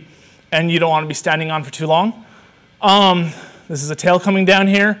from the end you don't want to be standing on for too long. This is a tail coming down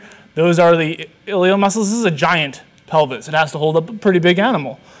here. Those are the iliac muscles. This is a giant pelvis. It has to hold up a pretty big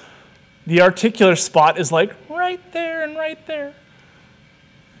animal. The articular spot is like right there and right there.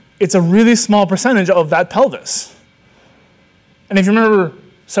 It's a really small percentage of that pelvis. And if you remember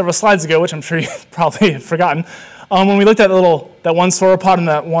several slides ago, which I'm sure you probably have forgotten, when we looked at that one sauropod and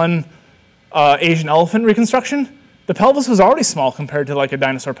that one Asian elephant reconstruction, the pelvis was already small compared to like a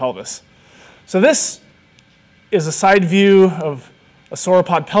dinosaur pelvis. So this is a side view of a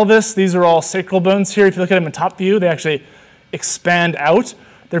sauropod pelvis. These are all sacral bones here. If you look at them in top view, they actually expand out.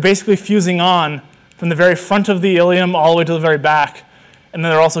 They're basically fusing on from the very front of the ilium all the way to the very back. And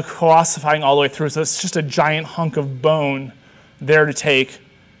then they're also co-ossifying all the way through. So it's just a giant hunk of bone there to take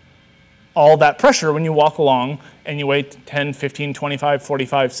all that pressure when you walk along and you weigh 10, 15, 25,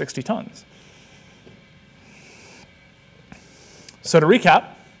 45, 60 tons. So to recap,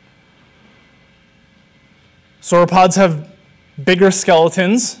 sauropods have bigger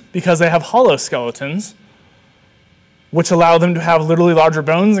skeletons because they have hollow skeletons, which allow them to have literally larger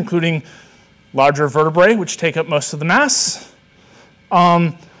bones, including larger vertebrae, which take up most of the mass.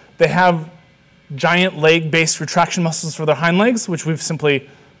 They have giant leg-based retraction muscles for their hind legs, which we've simply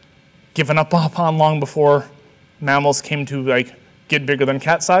given up upon long before mammals came to get bigger than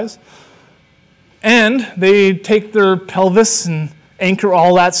cat size. And they take their pelvis and anchor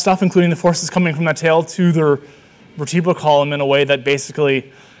all that stuff, including the forces coming from that tail, to their vertebral column in a way that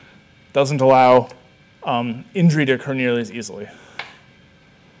basically doesn't allow injury to occur nearly as easily.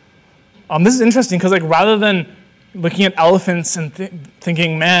 This is interesting because rather than looking at elephants and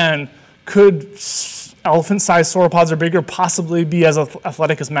thinking, man, could elephant-sized sauropods or bigger possibly be as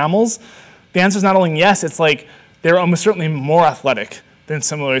athletic as mammals? The answer is not only yes, it's they're almost certainly more athletic than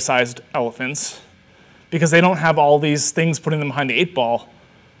similarly sized elephants because they don't have all these things putting them behind the 8-ball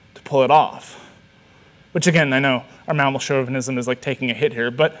to pull it off. Which again, I know our mammal chauvinism is taking a hit here,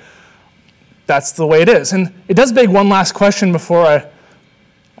 but that's the way it is. And it does beg one last question before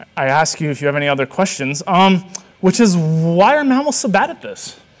I ask you if you have any other questions, which is, why are mammals so bad at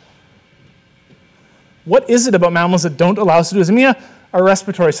this? What is it about mammals that don't allow us to do this? I mean, our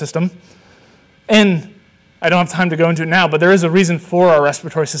respiratory system, and I don't have time to go into it now, but there is a reason for our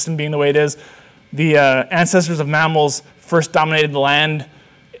respiratory system being the way it is. The ancestors of mammals first dominated the land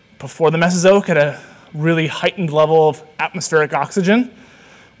before the Mesozoic at a really heightened level of atmospheric oxygen,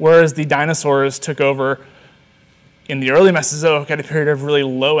 whereas the dinosaurs took over in the early Mesozoic at a period of really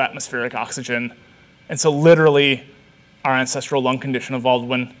low atmospheric oxygen. And so literally, our ancestral lung condition evolved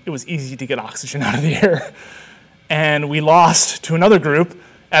when it was easy to get oxygen out of the air. And we lost to another group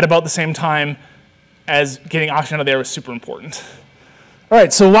at about the same time as getting oxygen out of the air was super important. All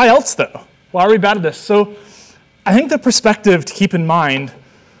right, so why else though? Why are we bad at this? So I think the perspective to keep in mind,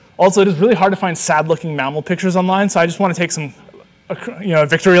 also it is really hard to find sad-looking mammal pictures online, so I just want to take a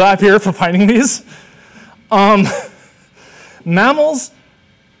victory lap here for finding these. Mammals,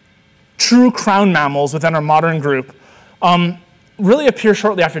 true crown mammals within our modern group, really appear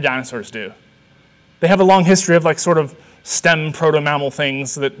shortly after dinosaurs do. They have a long history of sort of stem proto-mammal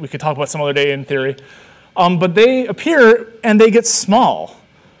things that we could talk about some other day in theory. But they appear and they get small.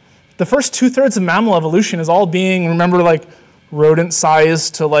 The first 2/3 of mammal evolution is all being, remember,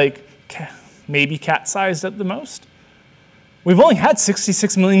 rodent-sized to maybe cat-sized at the most. We've only had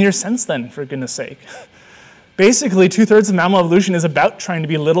 66 million years since then, for goodness sake. Basically, 2/3 of mammal evolution is about trying to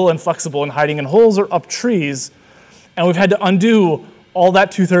be little and flexible and hiding in holes or up trees. And we've had to undo all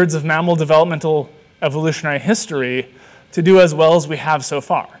that 2/3 of mammal developmental evolutionary history to do as well as we have so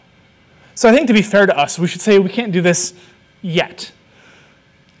far. So I think to be fair to us, we should say we can't do this yet.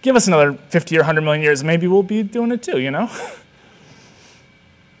 Give us another 50 or 100 million years, maybe we'll be doing it too,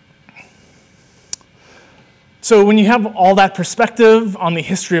 So when you have all that perspective on the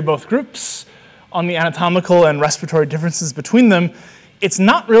history of both groups, on the anatomical and respiratory differences between them, it's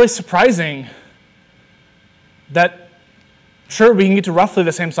not really surprising that, sure, we can get to roughly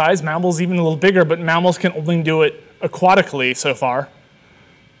the same size, mammals even a little bigger, but mammals can only do it aquatically so far.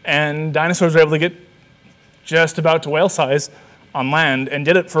 And dinosaurs were able to get just about to whale size on land and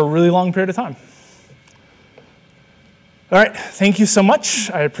did it for a really long period of time. All right, thank you so much.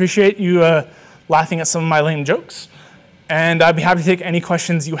 I appreciate you laughing at some of my lame jokes. And I'd be happy to take any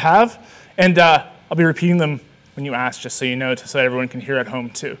questions you have. And I'll be repeating them when you ask, just so you know, so that everyone can hear at home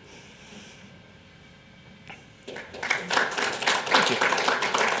too. Thank you.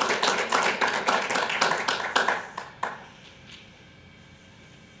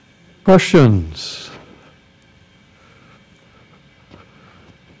 Questions?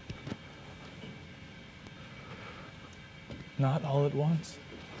 Not all at once.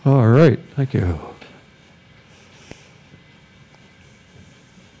 All right, thank you.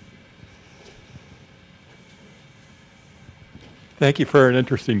 Thank you for an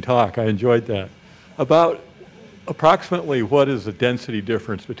interesting talk. I enjoyed that. About approximately what is the density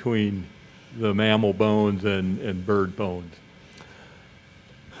difference between the mammal bones and bird bones?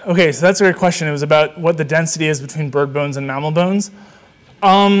 Okay, so that's a great question. It was about what the density is between bird bones and mammal bones.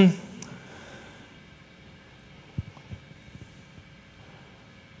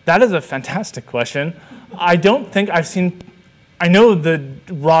 That is a fantastic question. I don't think I've seen, I know the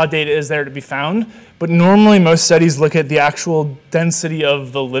raw data is there to be found, but normally most studies look at the actual density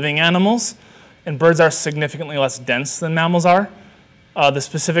of the living animals, and birds are significantly less dense than mammals are. The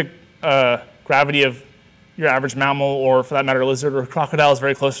specific gravity of your average mammal, or for that matter, a lizard or a crocodile, is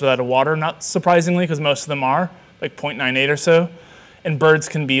very close to that of water, not surprisingly, because most of them are, like 0.98 or so. And birds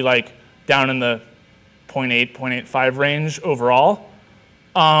can be like down in the 0.8, 0.85 range overall.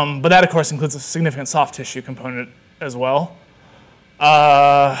 But that, of course, includes a significant soft tissue component as well.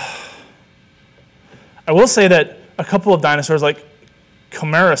 I will say that a couple of dinosaurs, like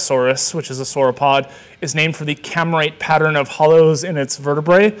Camarasaurus, which is a sauropod, is named for the camerate pattern of hollows in its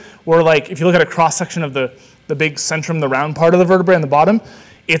vertebrae, where, like, if you look at a cross-section of the big centrum, the round part of the vertebrae on the bottom,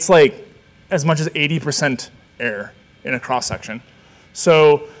 it's like as much as 80% air in a cross-section.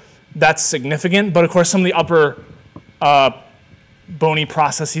 So that's significant, but of course some of the upper bony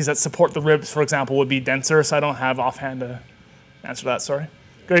processes that support the ribs, for example, would be denser, so I don't have offhand to answer that, sorry.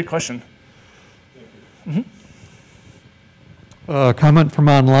 Great question. Mm-hmm. Comment from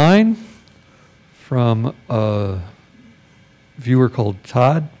online from a viewer called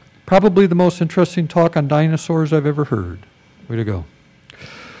Todd. Probably the most interesting talk on dinosaurs I've ever heard. Way to go.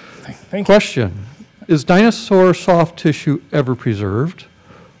 Thank you. Question. Is dinosaur soft tissue ever preserved,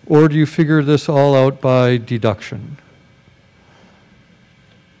 or do you figure this all out by deduction?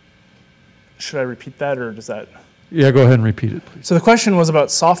 Should I repeat that, or does that? Yeah, go ahead and repeat it, please. So the question was about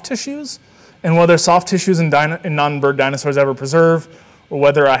soft tissues, and whether soft tissues in non-bird dinosaurs ever preserve, or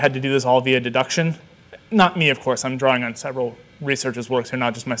whether I had to do this all via deduction. Not me, of course. I'm drawing on several researchers' works here,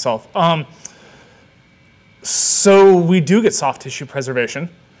 not just myself. So we do get soft tissue preservation.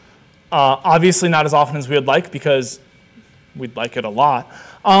 Obviously not as often as we would like, because we'd like it a lot.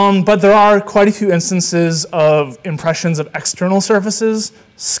 But there are quite a few instances of impressions of external surfaces,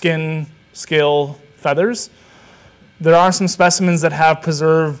 skin, scale, feathers. There are some specimens that have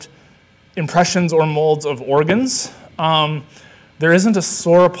preserved impressions or molds of organs. There isn't a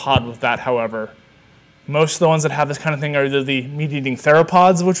sauropod with that, however. Most of the ones that have this kind of thing are either the meat-eating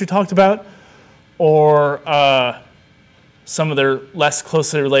theropods, which we talked about, or some of their less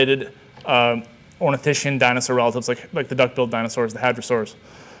closely related ornithischian dinosaur relatives, like the duck-billed dinosaurs, the hadrosaurs.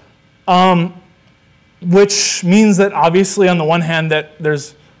 Which means that obviously on the one hand that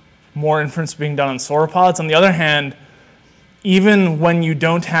there's more inference being done on sauropods. On the other hand, even when you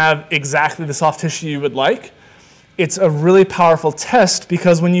don't have exactly the soft tissue you would like, it's a really powerful test,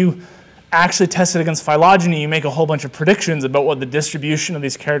 because when you actually test it against phylogeny, you make a whole bunch of predictions about what the distribution of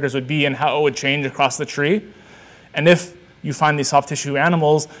these characters would be and how it would change across the tree. And if you find these soft tissue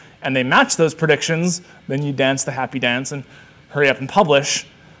animals and they match those predictions, then you dance the happy dance and hurry up and publish.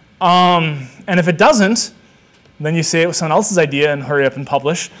 And if it doesn't, then you say it was someone else's idea and hurry up and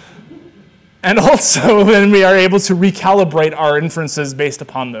publish. And also, then we are able to recalibrate our inferences based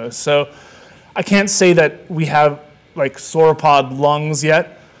upon those. So I can't say that we have like sauropod lungs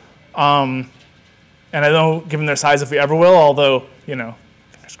yet. And I don't know, given their size, if we ever will, although, you know,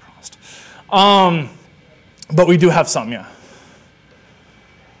 fingers crossed. But we do have some, yeah.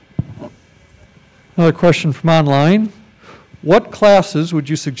 Another question from online. What classes would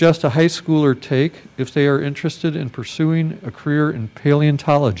you suggest a high schooler take if they are interested in pursuing a career in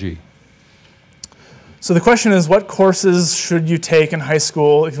paleontology? So the question is, what courses should you take in high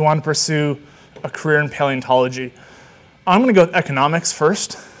school if you want to pursue a career in paleontology? I'm going to go with economics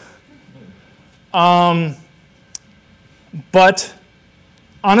first. But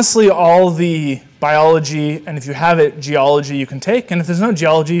honestly, all the biology, and if you have it, geology you can take. And if there's no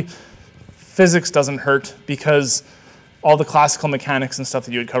geology, physics doesn't hurt, because all the classical mechanics and stuff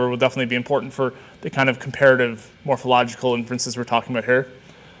that you would cover will definitely be important for the kind of comparative morphological inferences we're talking about here.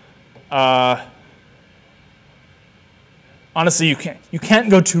 Honestly, you can't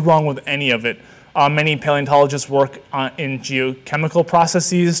go too wrong with any of it. Many paleontologists work in geochemical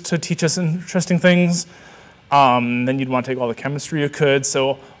processes to teach us interesting things. Then you'd want to take all the chemistry you could,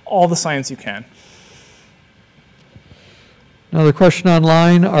 so all the science you can. Another question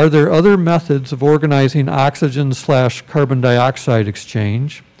online, are there other methods of organizing oxygen/carbon dioxide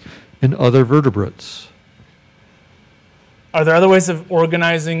exchange in other vertebrates? Are there other ways of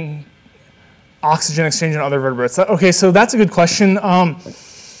organizing oxygen exchange in other vertebrates? Okay, so that's a good question.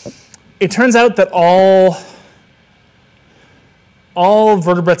 It turns out that all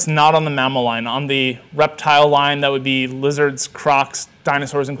vertebrates not on the mammal line, on the reptile line, that would be lizards, crocs,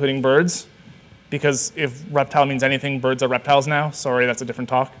 dinosaurs, including birds, because if reptile means anything, birds are reptiles now. Sorry, that's a different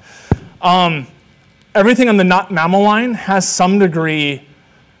talk. Everything on the not mammal line has some degree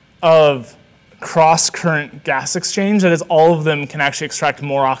of cross-current gas exchange. That is, all of them can actually extract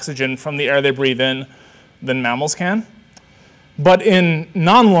more oxygen from the air they breathe in than mammals can. But in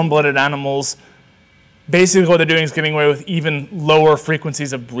non-warm-blooded animals, basically what they're doing is getting away with even lower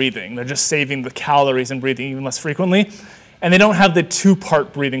frequencies of breathing. They're just saving the calories and breathing even less frequently. And they don't have the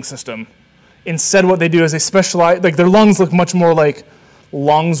two-part breathing system. Instead, what they do is they specialize, like their lungs look much more like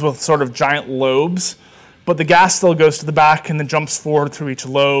lungs with sort of giant lobes, but the gas still goes to the back and then jumps forward through each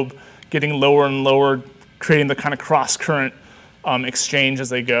lobe, getting lower and lower, creating the kind of cross-current exchange as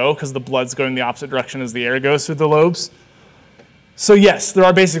they go, because the blood's going the opposite direction as the air goes through the lobes. So yes, there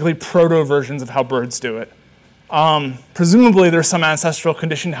are basically proto-versions of how birds do it. Presumably there's some ancestral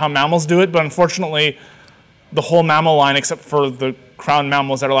condition to how mammals do it, but unfortunately the whole mammal line, except for the crowned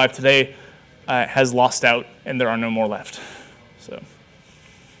mammals that are alive today, has lost out, and there are no more left. So,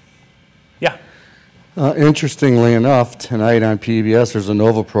 yeah. Interestingly enough, tonight on PBS there's a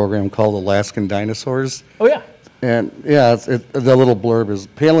NOVA program called Alaskan Dinosaurs. Oh yeah. And yeah, the little blurb is,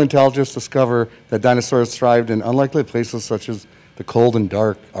 paleontologists discover that dinosaurs thrived in unlikely places such as the cold and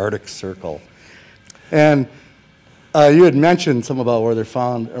dark Arctic Circle. And you had mentioned some about where they're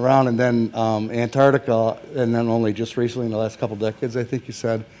found around, and then Antarctica, and then only just recently in the last couple decades, I think you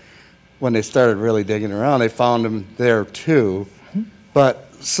said, when they started really digging around, they found them there too. Mm-hmm.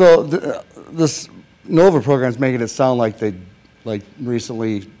 But so this NOVA program is making it sound like they, like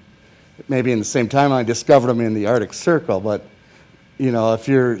recently, maybe in the same timeline, discovered them in the Arctic Circle. But you know,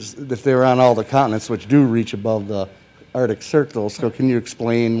 if they're on all the continents, which do reach above the Arctic Circle, so can you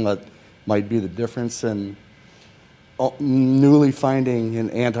explain what might be the difference in newly finding in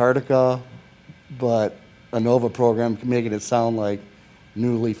Antarctica, but a NOVA program making it sound like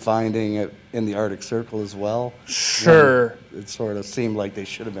newly finding it in the Arctic Circle as well? Sure. It sort of seemed like they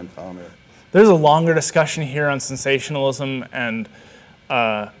should have been found there. There's a longer discussion here on sensationalism and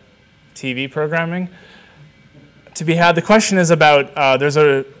TV programming to be had. The question is about, there's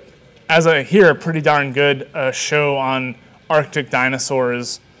as I hear, a pretty darn good show on Arctic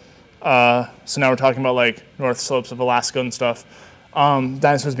dinosaurs. So now we're talking about like north slopes of Alaska and stuff.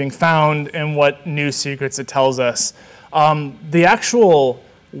 Dinosaurs being found and what new secrets it tells us. The actual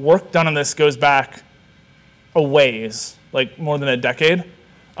work done on this goes back a ways, like more than a decade.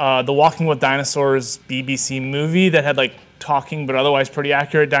 The Walking With Dinosaurs BBC movie that had like talking but otherwise pretty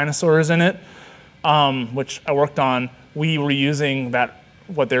accurate dinosaurs in it, which I worked on, we were using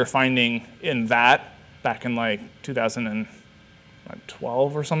what they were finding in that back in like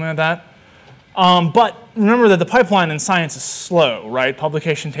 2012 or something like that. But remember that the pipeline in science is slow, right?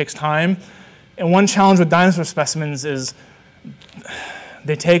 Publication takes time. And one challenge with dinosaur specimens is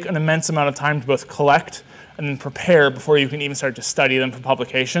they take an immense amount of time to both collect and then prepare before you can even start to study them for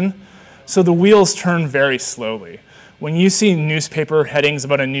publication. So the wheels turn very slowly. When you see newspaper headings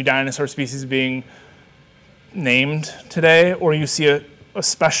about a new dinosaur species being named today, or you see a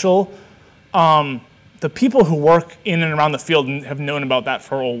special, the people who work in and around the field have known about that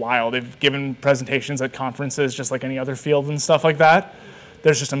for a while. They've given presentations at conferences just like any other field and stuff like that.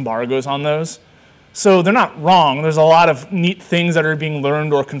 There's just embargoes on those. So they're not wrong. There's a lot of neat things that are being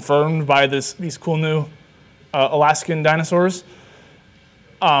learned or confirmed by these cool new Alaskan dinosaurs.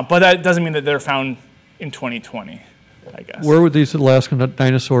 But that doesn't mean that they're found in 2020, I guess. Where would these Alaskan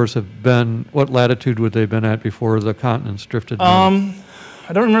dinosaurs have been? What latitude would they have been at before the continents drifted down?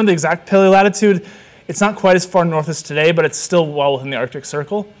 I don't remember the exact paleolatitude. It's not quite as far north as today, but it's still well within the Arctic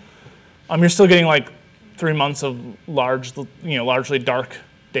Circle. You're still getting like 3 months of largely dark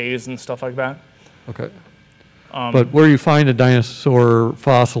days and stuff like that. Okay. But where you find a dinosaur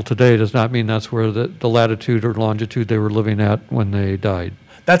fossil today does not mean that's where the latitude or longitude they were living at when they died.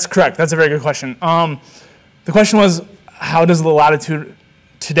 That's correct. That's a very good question. The question was, how does the latitude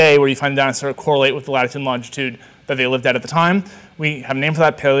today, where you find a dinosaur, correlate with the latitude and longitude that they lived at the time? We have a name for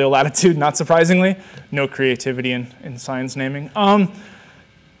that, paleolatitude, not surprisingly. No creativity in science naming.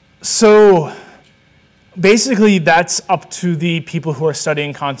 So basically, that's up to the people who are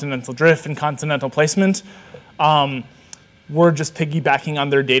studying continental drift and continental placement. We're just piggybacking on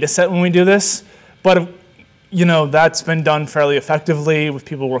their data set when we do this. But that's been done fairly effectively with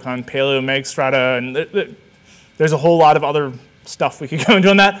people who work on paleo-megstrata, and there's a whole lot of other stuff we could go into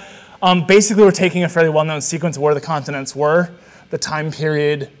on that. Basically, we're taking a fairly well-known sequence of where the continents were, the time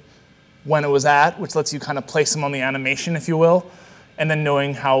period when it was at, which lets you kind of place them on the animation, if you will, and then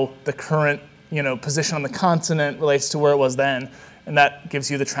knowing how the current position on the continent relates to where it was then, and that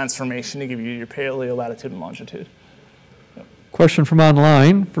gives you the transformation to give you your paleo, latitude, and longitude. Yep. Question from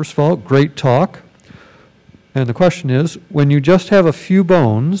online. First of all, great talk. And the question is, when you just have a few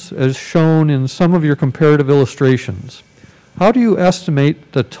bones, as shown in some of your comparative illustrations, How do you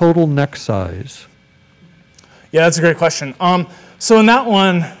estimate the total neck size? Yeah, that's a great question. So in that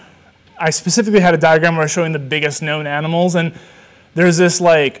one, I specifically had a diagram where I was showing the biggest known animals, and there's this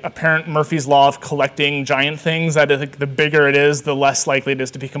like apparent Murphy's law of collecting giant things that I think the bigger it is, the less likely it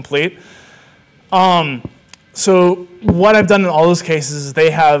is to be complete. So what I've done in all those cases is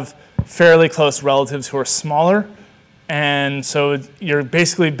they have fairly close relatives who are smaller, and so you're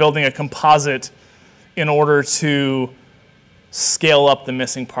basically building a composite in order to scale up the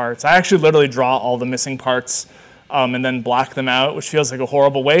missing parts. I actually literally draw all the missing parts and then black them out, which feels like a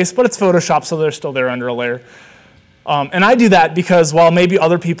horrible waste, but it's Photoshop, so they're still there under a layer. And I do that because while maybe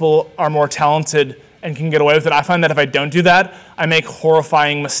other people are more talented and can get away with it, I find that if I don't do that, I make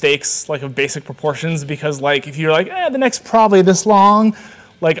horrifying mistakes like of basic proportions, because like if you're like, the neck's probably this long,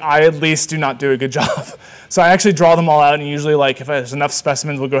 like I at least do not do a good job. So I actually draw them all out, and usually like if there's enough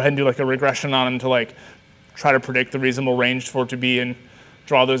specimens, we'll go ahead and do like a regression on them to like try to predict the reasonable range for it to be and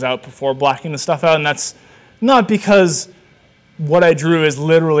draw those out before blacking the stuff out. And that's not because what I drew is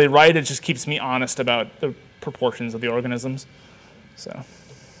literally right, it just keeps me honest about the proportions of the organisms. So,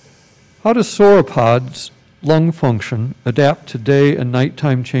 how do sauropods' lung function adapt to day and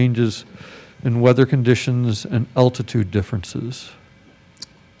nighttime changes in weather conditions and altitude differences?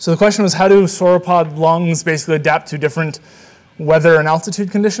 So the question was, how do sauropod lungs basically adapt to different weather and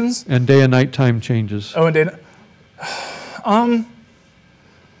altitude conditions? And day and nighttime changes. Oh, and day.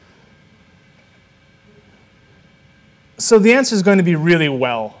 So the answer is going to be really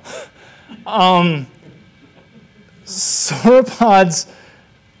well. Sauropods,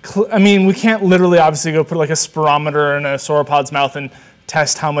 I mean, we can't literally obviously go put like a spirometer in a sauropod's mouth and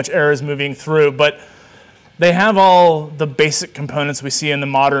test how much air is moving through, but they have all the basic components we see in the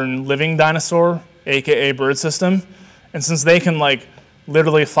modern living dinosaur, aka bird system. And since they can like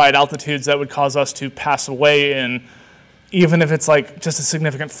literally fly at altitudes that would cause us to pass away, and even if it's like just a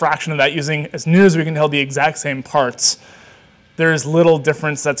significant fraction of that, using as near as we can tell the exact same parts, there's little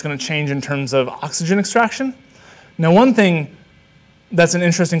difference that's going to change in terms of oxygen extraction. Now, one thing that's an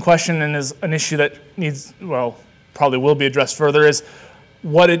interesting question and is an issue that needs, well, probably will be addressed further, is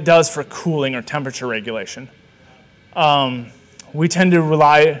what it does for cooling or temperature regulation. We tend to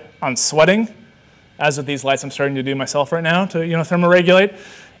rely on sweating, as with these lights I'm starting to do myself right now to thermoregulate.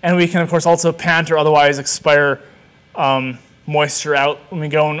 And we can, of course, also pant or otherwise expire moisture out when we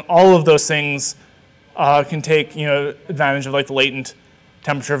go, and all of those things can take advantage of like the latent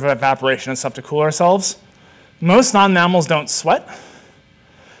temperature of evaporation and stuff to cool ourselves. Most non-mammals don't sweat,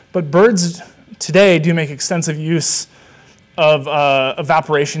 but birds today do make extensive use of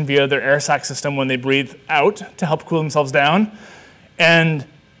evaporation via their air sac system when they breathe out to help cool themselves down. And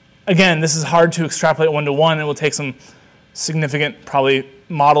again, this is hard to extrapolate one-to-one. It will take some significant, probably,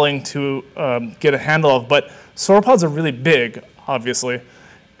 modeling to get a handle of. But sauropods are really big, obviously,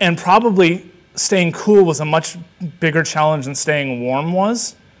 and probably staying cool was a much bigger challenge than staying warm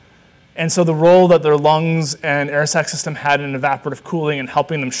was. And so the role that their lungs and air sac system had in evaporative cooling and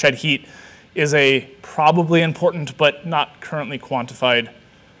helping them shed heat is a probably important but not currently quantified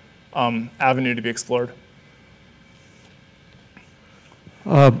avenue to be explored.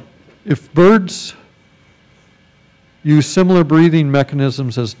 If birds use similar breathing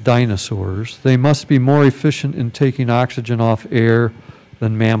mechanisms as dinosaurs, they must be more efficient in taking oxygen off air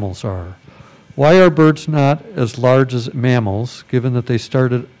than mammals are. Why are birds not as large as mammals, given that they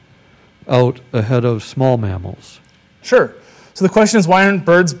started out ahead of small mammals? Sure. So the question is, why aren't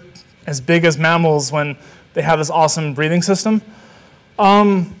birds as big as mammals when they have this awesome breathing system?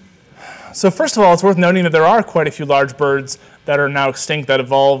 So first of all, it's worth noting that there are quite a few large birds that are now extinct that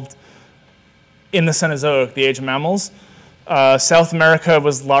evolved in the Cenozoic, the age of mammals. South America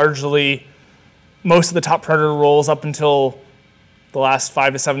was largely, most of the top predator roles up until the last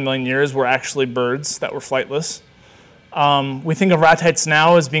 5 to 7 million years were actually birds that were flightless. We think of ratites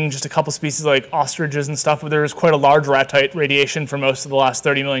now as being just a couple species like ostriches and stuff, but there was quite a large ratite radiation for most of the last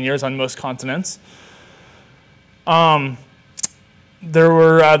 30 million years on most continents. There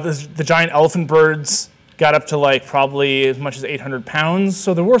were the giant elephant birds got up to like probably as much as 800 pounds,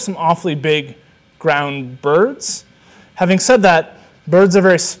 so there were some awfully big ground birds. Having said that, birds are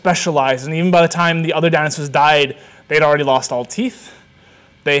very specialized, and even by the time the other dinosaurs died, they'd already lost all teeth.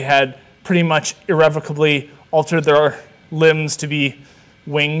 They had pretty much irrevocably altered their limbs to be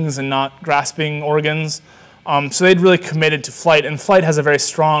wings and not grasping organs. So they'd really committed to flight, and flight has a very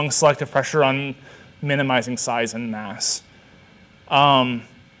strong selective pressure on minimizing size and mass.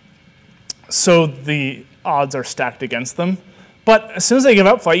 So the odds are stacked against them. But as soon as they give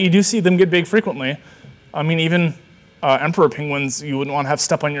up flight, you do see them get big frequently. I mean, even emperor penguins, you wouldn't want to have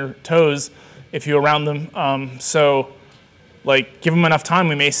step on your toes if you were around them. So Like, give them enough time,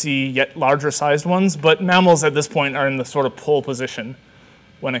 we may see yet larger sized ones, but mammals at this point are in the sort of pole position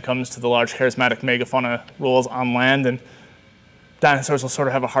when it comes to the large charismatic megafauna rules on land, and dinosaurs will sort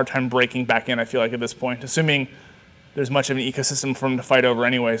of have a hard time breaking back in, I feel like, at this point, assuming there's much of an ecosystem for them to fight over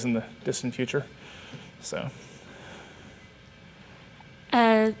anyways in the distant future. So.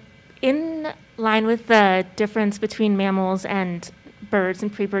 In line with the difference between mammals and birds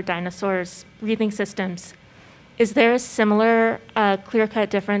and pre-bird dinosaurs' breathing systems, is there a similar clear-cut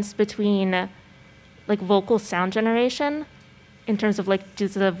difference between like vocal sound generation in terms of like,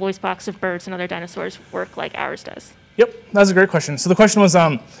 does the voice box of birds and other dinosaurs work like ours does? Yep, that's a great question. So the question was,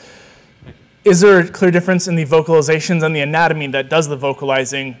 is there a clear difference in the vocalizations and the anatomy that does the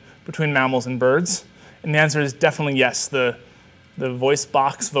vocalizing between mammals and birds? And the answer is definitely yes. The voice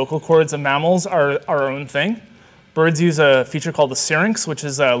box vocal cords of mammals are our own thing. Birds use a feature called the syrinx, which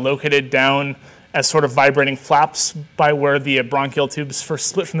is located down as sort of vibrating flaps by where the bronchial tubes first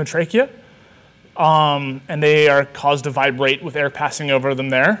split from the trachea. And they are caused to vibrate with air passing over them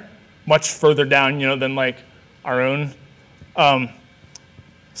there, much further down, than like our own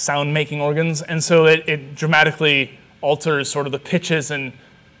sound-making organs. And so it dramatically alters sort of the pitches and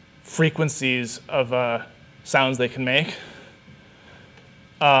frequencies of sounds they can make.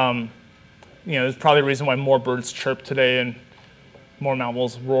 There's probably a reason why more birds chirp today and more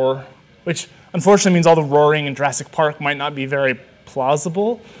mammals roar, which unfortunately means all the roaring in Jurassic Park might not be very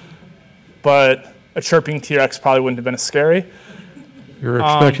plausible, but a chirping T-Rex probably wouldn't have been as scary. You're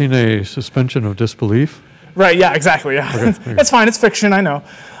expecting a suspension of disbelief? Right, yeah, exactly, yeah. Okay. It's fine, it's fiction, I know.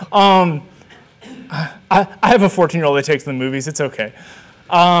 I have a 14-year-old that takes the movies, it's okay.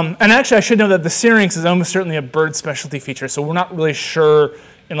 And actually, I should know that the syrinx is almost certainly a bird specialty feature, so we're not really sure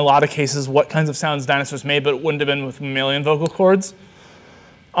in a lot of cases what kinds of sounds dinosaurs made, but it wouldn't have been with mammalian vocal cords.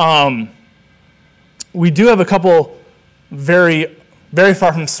 We do have a couple very, very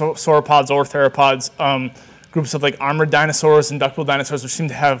far from sauropods or theropods, groups of like armored dinosaurs and ductile dinosaurs, which seem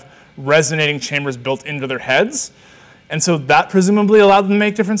to have resonating chambers built into their heads. And so that presumably allowed them to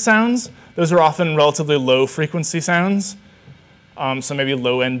make different sounds. Those are often relatively low frequency sounds. So maybe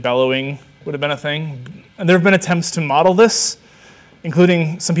low-end bellowing would have been a thing. And there have been attempts to model this,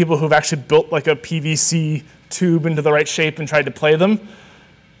 including some people who've actually built like a PVC tube into the right shape and tried to play them.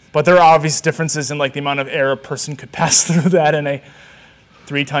 But there are obvious differences in like the amount of air a person could pass through that and a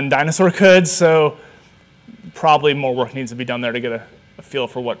 3-ton dinosaur could. So probably more work needs to be done there to get a feel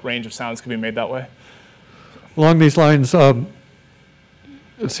for what range of sounds could be made that way. Along these lines, it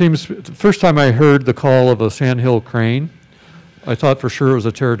seems the first time I heard the call of a sandhill crane, I thought for sure it was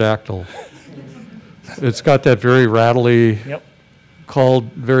a pterodactyl. It's got that very rattly call,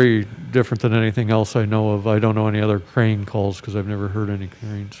 very different than anything else I know of. I don't know any other crane calls because I've never heard any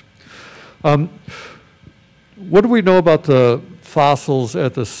cranes. What do we know about the fossils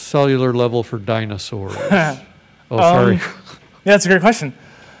at the cellular level for dinosaurs? Sorry. Yeah, that's a great question.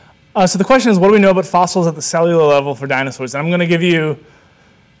 So the question is, what do we know about fossils at the cellular level for dinosaurs? And I'm going to give you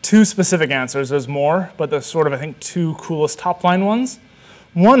two specific answers. There's more, but the sort of, I think, two coolest top-line ones.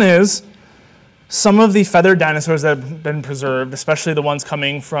 One is some of the feathered dinosaurs that have been preserved, especially the ones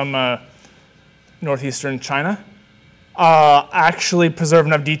coming from northeastern China, actually preserve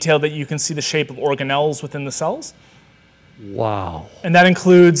enough detail that you can see the shape of organelles within the cells. Wow. And that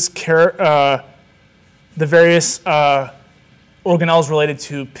includes the various organelles related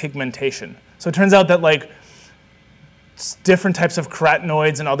to pigmentation. So it turns out that like different types of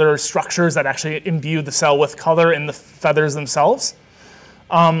carotenoids and other structures that actually imbue the cell with color in the feathers themselves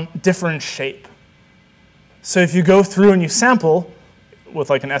differ in shape. So if you go through and you sample with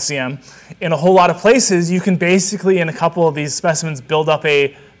like an SEM, in a whole lot of places, you can basically, in a couple of these specimens, build up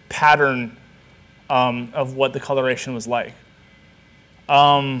a pattern of what the coloration was like.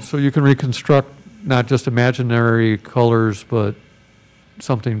 So you can reconstruct not just imaginary colors, but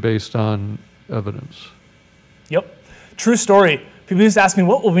something based on evidence. Yep. True story. People used to ask me,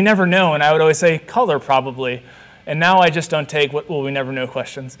 what will we never know? And I would always say, color, probably. And now I just don't take what will we never know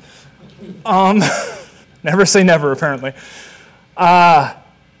questions. Never say never, apparently.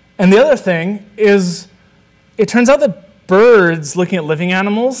 And the other thing is, it turns out that birds, looking at living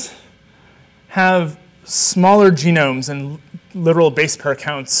animals, have smaller genomes and literal base pair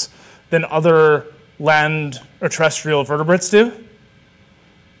counts than other land or terrestrial vertebrates do.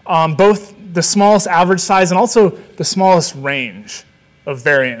 Both the smallest average size and also the smallest range of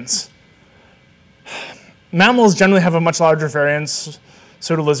variance. Mammals generally have a much larger variance,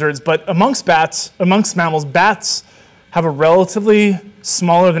 so do lizards, but amongst mammals, bats have a relatively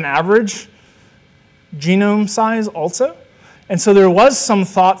smaller than average genome size also. And so there was some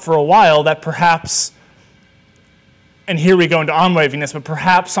thought for a while that perhaps And here we go into unwaviness, but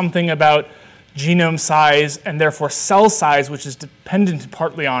perhaps something about genome size and therefore cell size, which is dependent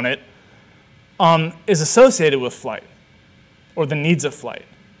partly on it, is associated with flight or the needs of flight.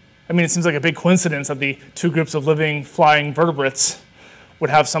 I mean, it seems like a big coincidence that the two groups of living, flying vertebrates would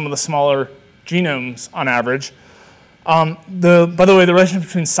have some of the smaller genomes on average. By the way, the relationship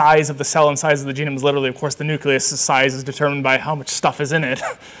between size of the cell and size of the genome is literally, of course, the nucleus size is determined by how much stuff is in it,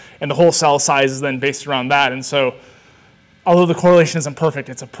 and the whole cell size is then based around that. And so, although the correlation isn't perfect,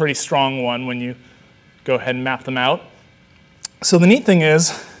 it's a pretty strong one when you go ahead and map them out. So the neat thing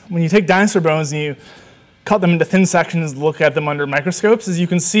is, when you take dinosaur bones and you cut them into thin sections, look at them under microscopes, is you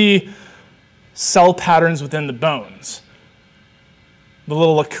can see cell patterns within the bones. The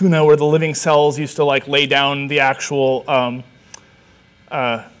little lacuna where the living cells used to like lay down the actual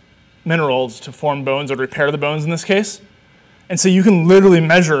minerals to form bones or repair the bones in this case. And so you can literally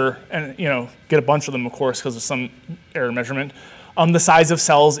measure and get a bunch of them, of course, because of some error measurement, the size of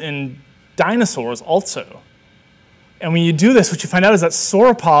cells in dinosaurs also. And when you do this, what you find out is that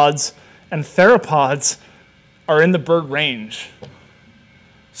sauropods and theropods are in the bird range.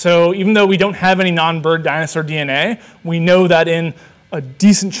 So even though we don't have any non-bird dinosaur DNA, we know that in a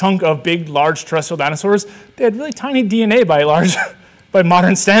decent chunk of big, large terrestrial dinosaurs, they had really tiny DNA by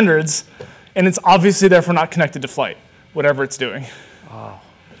modern standards, and it's obviously therefore not connected to flight, whatever it's doing. Wow.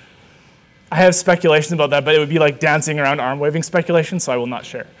 I have speculations about that, but it would be like dancing around arm waving speculation, so I will not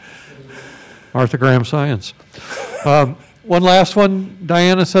share. Martha Graham Science. One last one.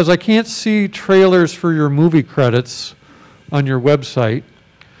 Diana says, I can't see trailers for your movie credits on your website.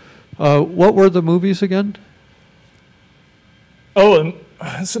 What were the movies again? Oh,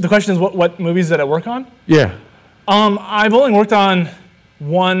 so the question is what movies did I work on? Yeah. I've only worked on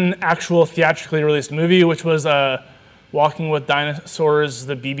one actual theatrically released movie, which was Walking With Dinosaurs,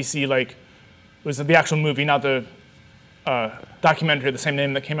 the BBC, was the actual movie, not the documentary, the same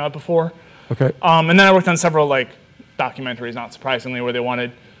name that came out before. Okay. And then I worked on several documentaries, not surprisingly, where they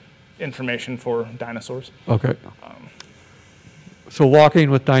wanted information for dinosaurs. Okay. So Walking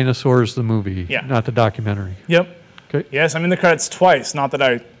with Dinosaurs, the movie, Yeah. not the documentary. Yep. Okay. Yes, I'm in the credits twice, not that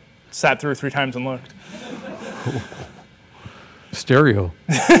I sat through 3 times and looked. Stereo.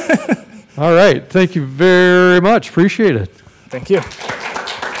 All right. Thank you very much. Appreciate it. Thank you.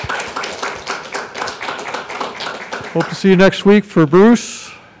 Hope to see you next week for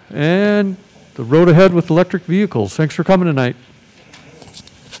Bruce and the road ahead with electric vehicles. Thanks for coming tonight.